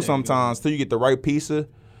 hitting that too shit sometimes till you get the right pizza.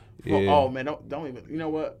 Yeah. Oh man, don't even. You know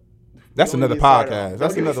what? That's Don't another get started podcast. on-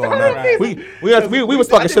 That's don't get another one. started Man. on We was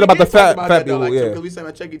talking shit about the fat people. Yeah. Because we said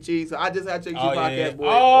at Chuck E. Cheese. So I just had Chuck E. Cheese Oh, podcast, yeah. boy.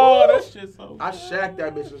 Oh, that shit's so I shacked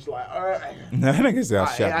that bitch. Just like, all right. That nigga said I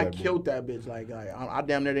I shot killed that bitch. Like I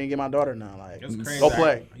damn near didn't get my daughter now. Like, It's crazy. go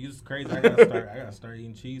play. It's crazy. I gotta start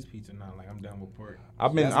eating cheese pizza now. Like I'm down with pork.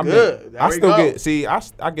 I've That's been, good. There I we still go. get, see, I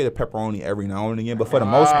get a pepperoni every now and again, but for the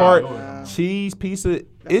most part, man. cheese pizza, That's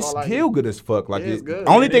it's all I still eat. good as fuck. Like, It is good.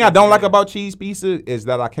 only It thing I is don't like good. about cheese pizza is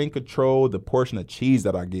that I can't control the portion of cheese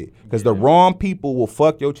that I get, because the wrong people will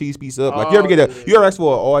fuck your cheese pizza up. Like, you ever get yeah. you ever ask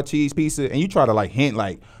for an all cheese pizza and you try to like hint,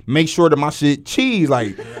 like, make sure that my shit cheese,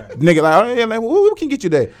 like, nigga, like, oh, yeah, like, we can get you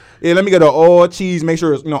that. Yeah, let me get an all cheese. Make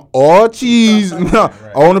sure it's all cheese on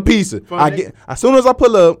the pizza. As soon as I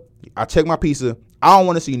pull up, I check my pizza. I don't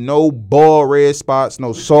want to see no bald red spots,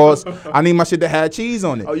 no sauce. I need my shit to have cheese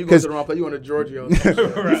on it. Oh, you going to the wrong place? You on the Giorgio? You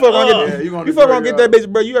fuck around get that bitch,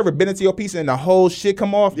 bro. You ever been into your pizza and the whole shit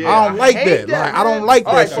come off? Yeah, I don't like hate that. Like, I man. don't like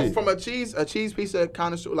All that right, shit. From a cheese pizza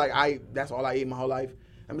connoisseur, like that's all I ate my whole life.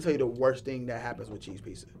 Let me tell you the worst thing that happens with cheese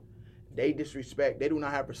pizza. They do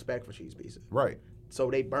not have respect for cheese pizza. Right. So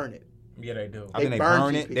they burn it. Yeah, they do. I think they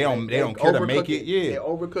burn cheese it. pizza. They don't care to make it. They Yeah.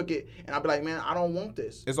 overcook it, and I'll be like, man, I don't want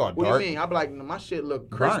this. It's all What dark. do you mean? I'll be like, my shit look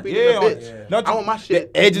Burnt. crispy Yeah. than a bitch. No, I want my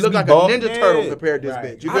shit the edges look be like bald. a Ninja Yeah. Turtle compared to this Right.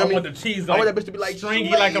 bitch. You I feel don't me? want the cheese I want like that bitch to be like stringy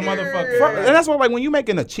like a motherfucker. And that's why, like, when you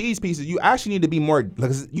making a cheese pizza, you actually need to be more.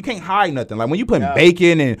 Like, you can't hide nothing. Like when you putting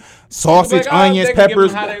bacon and sausage, Like, oh, onions, they can give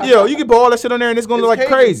peppers, them how they yo, want. you can put all that shit on there and it's gonna It's look like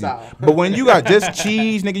Cajun crazy. style. But when you got just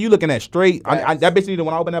cheese, nigga, you looking at straight. Facts. That bitch need to,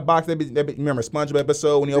 when I open that box, that bitch remember SpongeBob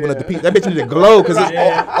episode when he opened up the pizza, that bitch need to glow because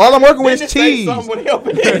all I'm working with Didn't is it say cheese. something when they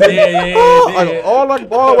opened it? Yeah. All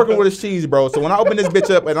I'm working with is cheese, bro. So when I open this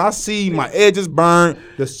bitch up and I see my edges burned,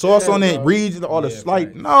 the sauce on it, reads all the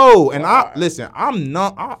like, no. And I'm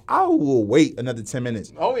not. I will wait another 10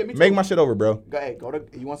 minutes. Oh, yeah, me too. Make my shit over, bro.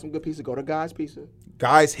 You want some good pizza? Go to Guy's Pizza.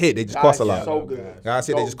 Guys hit. They just cost a lot. So good. Guys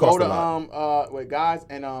hit. They just cost a lot. Guys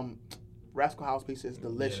and Rascal House Pizza is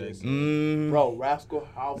delicious. Mm. Bro, Rascal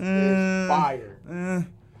House is fire.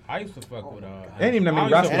 I used to fuck with Ain't even that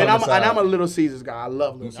many I used to restaurants. fuck And I'm with- a Little Caesars guy. I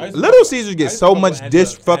love Little Caesars. Little Caesars get I so used to much fuck with dis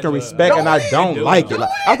Angela- fucking respect, and I Angela- don't Angela- like it. Like,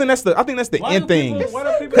 I think that's the Why end do thing. people- why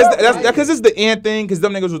do people Because it's the end thing. Because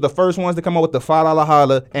them niggas was the first ones to come up with the $5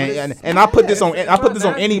 holla, and I put this on. I put this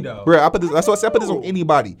on any bro. I put this. That's what I said. I put this on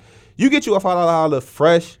anybody. You get you a $5 holla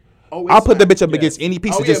fresh. Oh, I'll put the it's bitch up yes. against any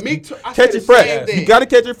piece. Oh, of yeah, just me too. I catch said it the fresh. same thing. You gotta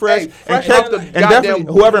catch it fresh, Hey, and fresh catch, off the and definitely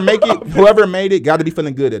goddamn- whoever made it, got to be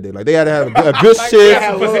feeling good at it. Like they had to have a good shift.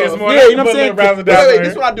 yeah, Pussy is more Yeah, you know what I'm than saying? Razzle Wait, Dazzle. this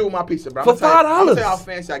is what I do with my pizza, bro. For I'm gonna $5. tell you how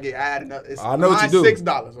fancy I get. I add another. I know what you do.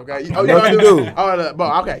 $6. Okay. I know what you do. Oh,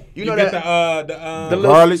 but okay. You know You get that the little,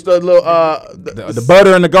 garlic- the little The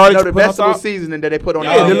butter and the garlic. no, you the put on vegetable top. seasoning that they put on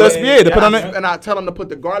Yeah, it. they put on it. And I tell them to put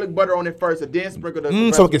the garlic butter on it first, and then sprinkle the So it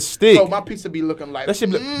vegetable. can stick. So my pizza be looking like That shit,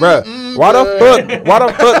 bruh. Why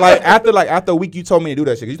the fuck? Like after a week, you told me to do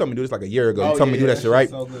that shit. 'Cause you told me to do this like a year ago. You Oh, told me to do yeah, that shit, right?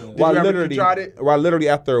 so good. Why Did you literally? tried it? Why literally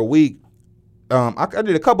after a week? I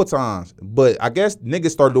did a couple times, but I guess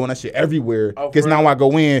niggas start doing that shit everywhere. Oh, Because for now real? I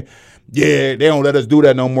go in, yeah, they don't let us do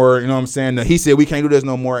that no more. You know what I'm saying? He said we can't do this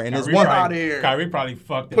no more, and it's Kyrie one. out here. Kyrie probably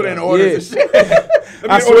fucked it put in up. orders Yeah. and shit.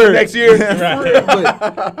 I swear. next year.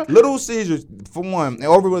 But Little Caesars, for one, and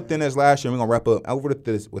over within this last year, we're gonna wrap up.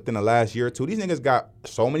 Within the last year or two, these niggas got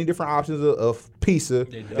so many different options of pizza.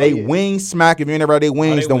 They wing smack. If you ain't ever had their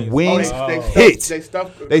wings, they them wings. wings They hit.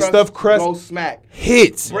 stuff crust. crust. Go smack.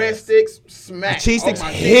 Hits. Breadsticks smack. Cheese sticks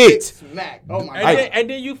my hit. cheese sticks smack. Oh my And, god. and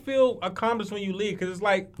then you feel accomplished when you leave because it's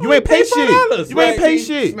like You ain't pay shit. $5. You ain't pay Cheese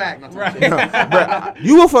shit. Smack. Not Right. right.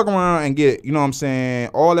 You will fuck around and get, you know what I'm saying,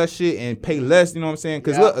 all that shit and pay less, you know what I'm saying?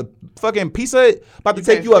 Because Yeah. look, fucking Pizza Hut about to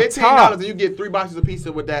take you up $15 top. and you get 3 boxes of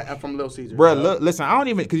pizza with that from Little Caesars. Bruh, look, listen, I don't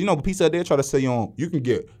even, because you know, Pizza Hut, they try to sell you on, you can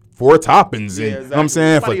get 4 toppings, Yeah, and, you know what I'm exactly.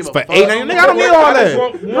 saying, Nobody for give a fuck. $8.99. Nigga, I don't need all I just that.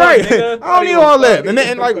 want one, Right. nigga. I don't need all that.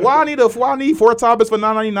 And like, why I need 4 toppings for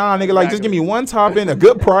 $9.99, nigga? Like, just give me 1 topping, a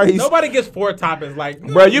good price. Nobody gets 4 toppings like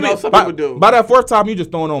Bruh, you No, be, some by, people do. by that 4th topping, you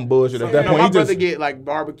just throwing on bullshit at that No, point. my You brother just, get like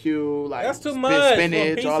barbecue, like that's too much for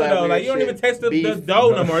spinach, pizza all that though. weird Like you don't shit. even taste the Beef.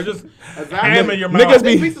 dough no more. Just Exactly. ham in your mouth. Niggas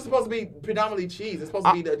be- Pizza's supposed to be predominantly cheese. It's supposed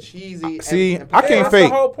to be the cheesy. See, and I Yeah, can't that's the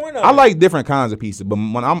fake. whole point of I it. like different kinds of pizza, but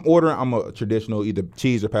when I'm ordering, I'm a traditional either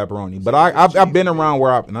cheese or pepperoni. But I've been around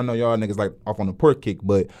where and I know y'all niggas like off on the pork kick,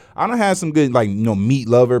 but I done had some good like meat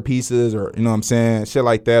lover pizzas or you know what I'm saying, shit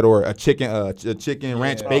like that, or a chicken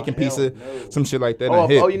ranch bacon hell pizza, no. some shit like that. Oh, done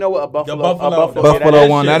hit. oh, you know what? A buffalo. Buffalo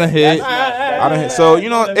one, that that done shit- hit. that's- I done hit. So you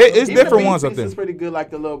know, it's Even the different beef ones. I pizza's think. pretty good.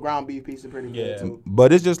 Like the little ground beef pizza, pretty good Yeah. too.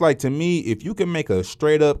 But it's just like to me, if you can make a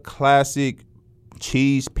straight up classic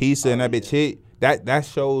cheese pizza and that bitch hit, that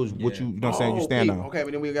shows what you know what I'm saying, you stand beef. on. Okay,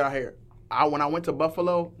 but then we got here when I went to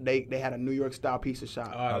Buffalo, they had a New York style pizza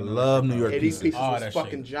shop. I love New York And these pizza. pizzas was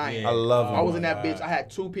fucking giant. I love them. I was in that bitch. I had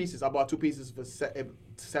 2 pieces. I bought 2 pieces for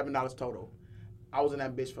 $7 total. I was in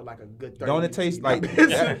that bitch for like a good 30 Don't it minutes. taste like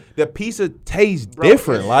the pizza tastes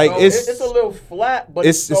different? Like it's a little flat, but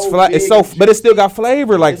it's flat. It's so, but it still got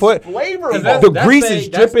flavor. Like flavor. The grease is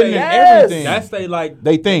dripping and everything. That's they like.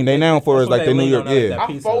 They known for is like the New York. Yeah.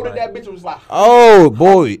 I folded that bitch. It was like. Oh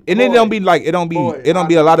boy, and it don't be like it don't be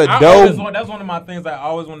a lot of dough. That's one of my things. I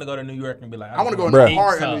always want to go to New York and be like, I want to go in the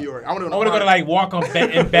heart of New York. I want to go to like walk on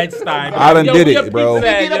in Bed-Stuy. I done did it, bro.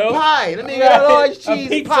 Let me get a pie. Let me get a large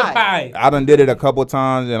cheese pie. I done did it a couple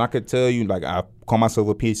times, and I could tell you, like, I call myself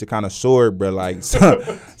a pizza connoisseur, bro. Like,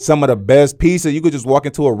 some of the best pizza, you could just walk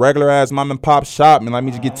into a regular ass mom and pop shop and let me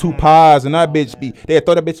just get 2 pies, and that bitch they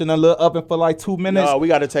throw that bitch in a little oven for like 2 minutes. No, we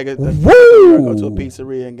got to take it. Woo! Go to a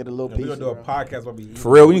pizzeria and get a little pizza. We're gonna do a podcast where we eat.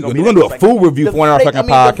 For real, we're gonna do a food review for one of our fucking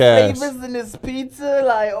podcasts. The flavors in this pizza,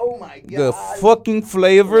 like, oh my god. The fucking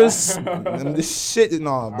flavors. And this shit,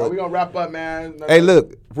 no. But we gonna wrap up, man. Hey,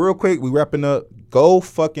 look, real quick, we wrapping up. Go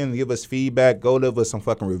fucking give us feedback. Go leave us some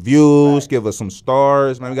fucking reviews. Give us some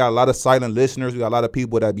stars. Man, we got a lot of silent listeners. We got a lot of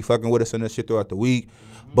people that be fucking with us in this shit throughout the week.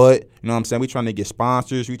 But, you know what I'm saying, we trying to get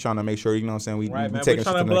sponsors. We trying to make sure, you know what I'm saying, we taking shit to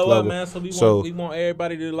the next level. Man, so we want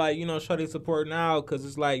everybody to, like, you know, show their support now, because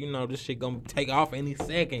it's like, you know, this shit gonna take off any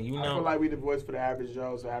second, you know. I feel like we the voice for the average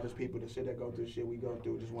Joes, the average people, the shit that go through shit we go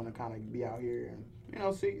through. Just want to kind of be out here and, you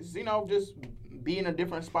know, see, you know, just be in a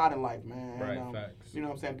different spot in life, man. Right, facts. You know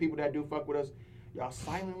what I'm saying? People that do fuck with us, y'all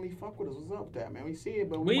silently fuck with us. What's up with that, man? We see it,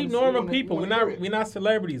 but we normal people. We're not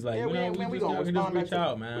celebrities. Like, we gonna just reach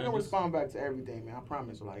out, man. We're gonna respond back to everything, man. I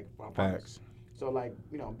promise. Like, Facts. So, like,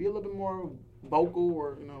 you know, be a little bit more vocal,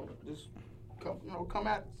 or, you know, just come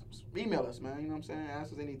at, email us, man. You know what I'm saying?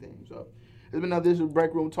 Ask us anything. So, it's been another edition of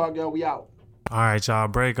Break Room Talk, y'all. We out. All right, y'all,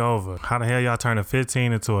 break over. How the hell y'all turning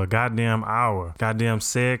 15 into a goddamn hour? Goddamn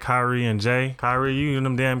Sid, Kyrie, and Jay. Kyrie, you and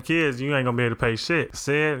them damn kids, you ain't gonna be able to pay shit.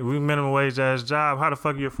 Sid, we minimum wage ass job. How the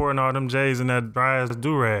fuck you affording all them J's and that dry ass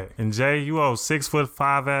do-rag? And Jay, you old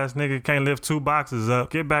 6'5" ass nigga, can't lift 2 boxes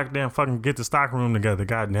up. Get back there and fucking get the stock room together,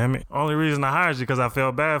 goddamn it. Only reason I hired you because I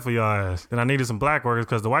felt bad for y'all ass. Then I needed some black workers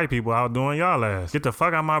because the white people outdoing y'all ass. Get the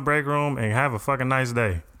fuck out my break room and have a fucking nice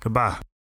day. Goodbye.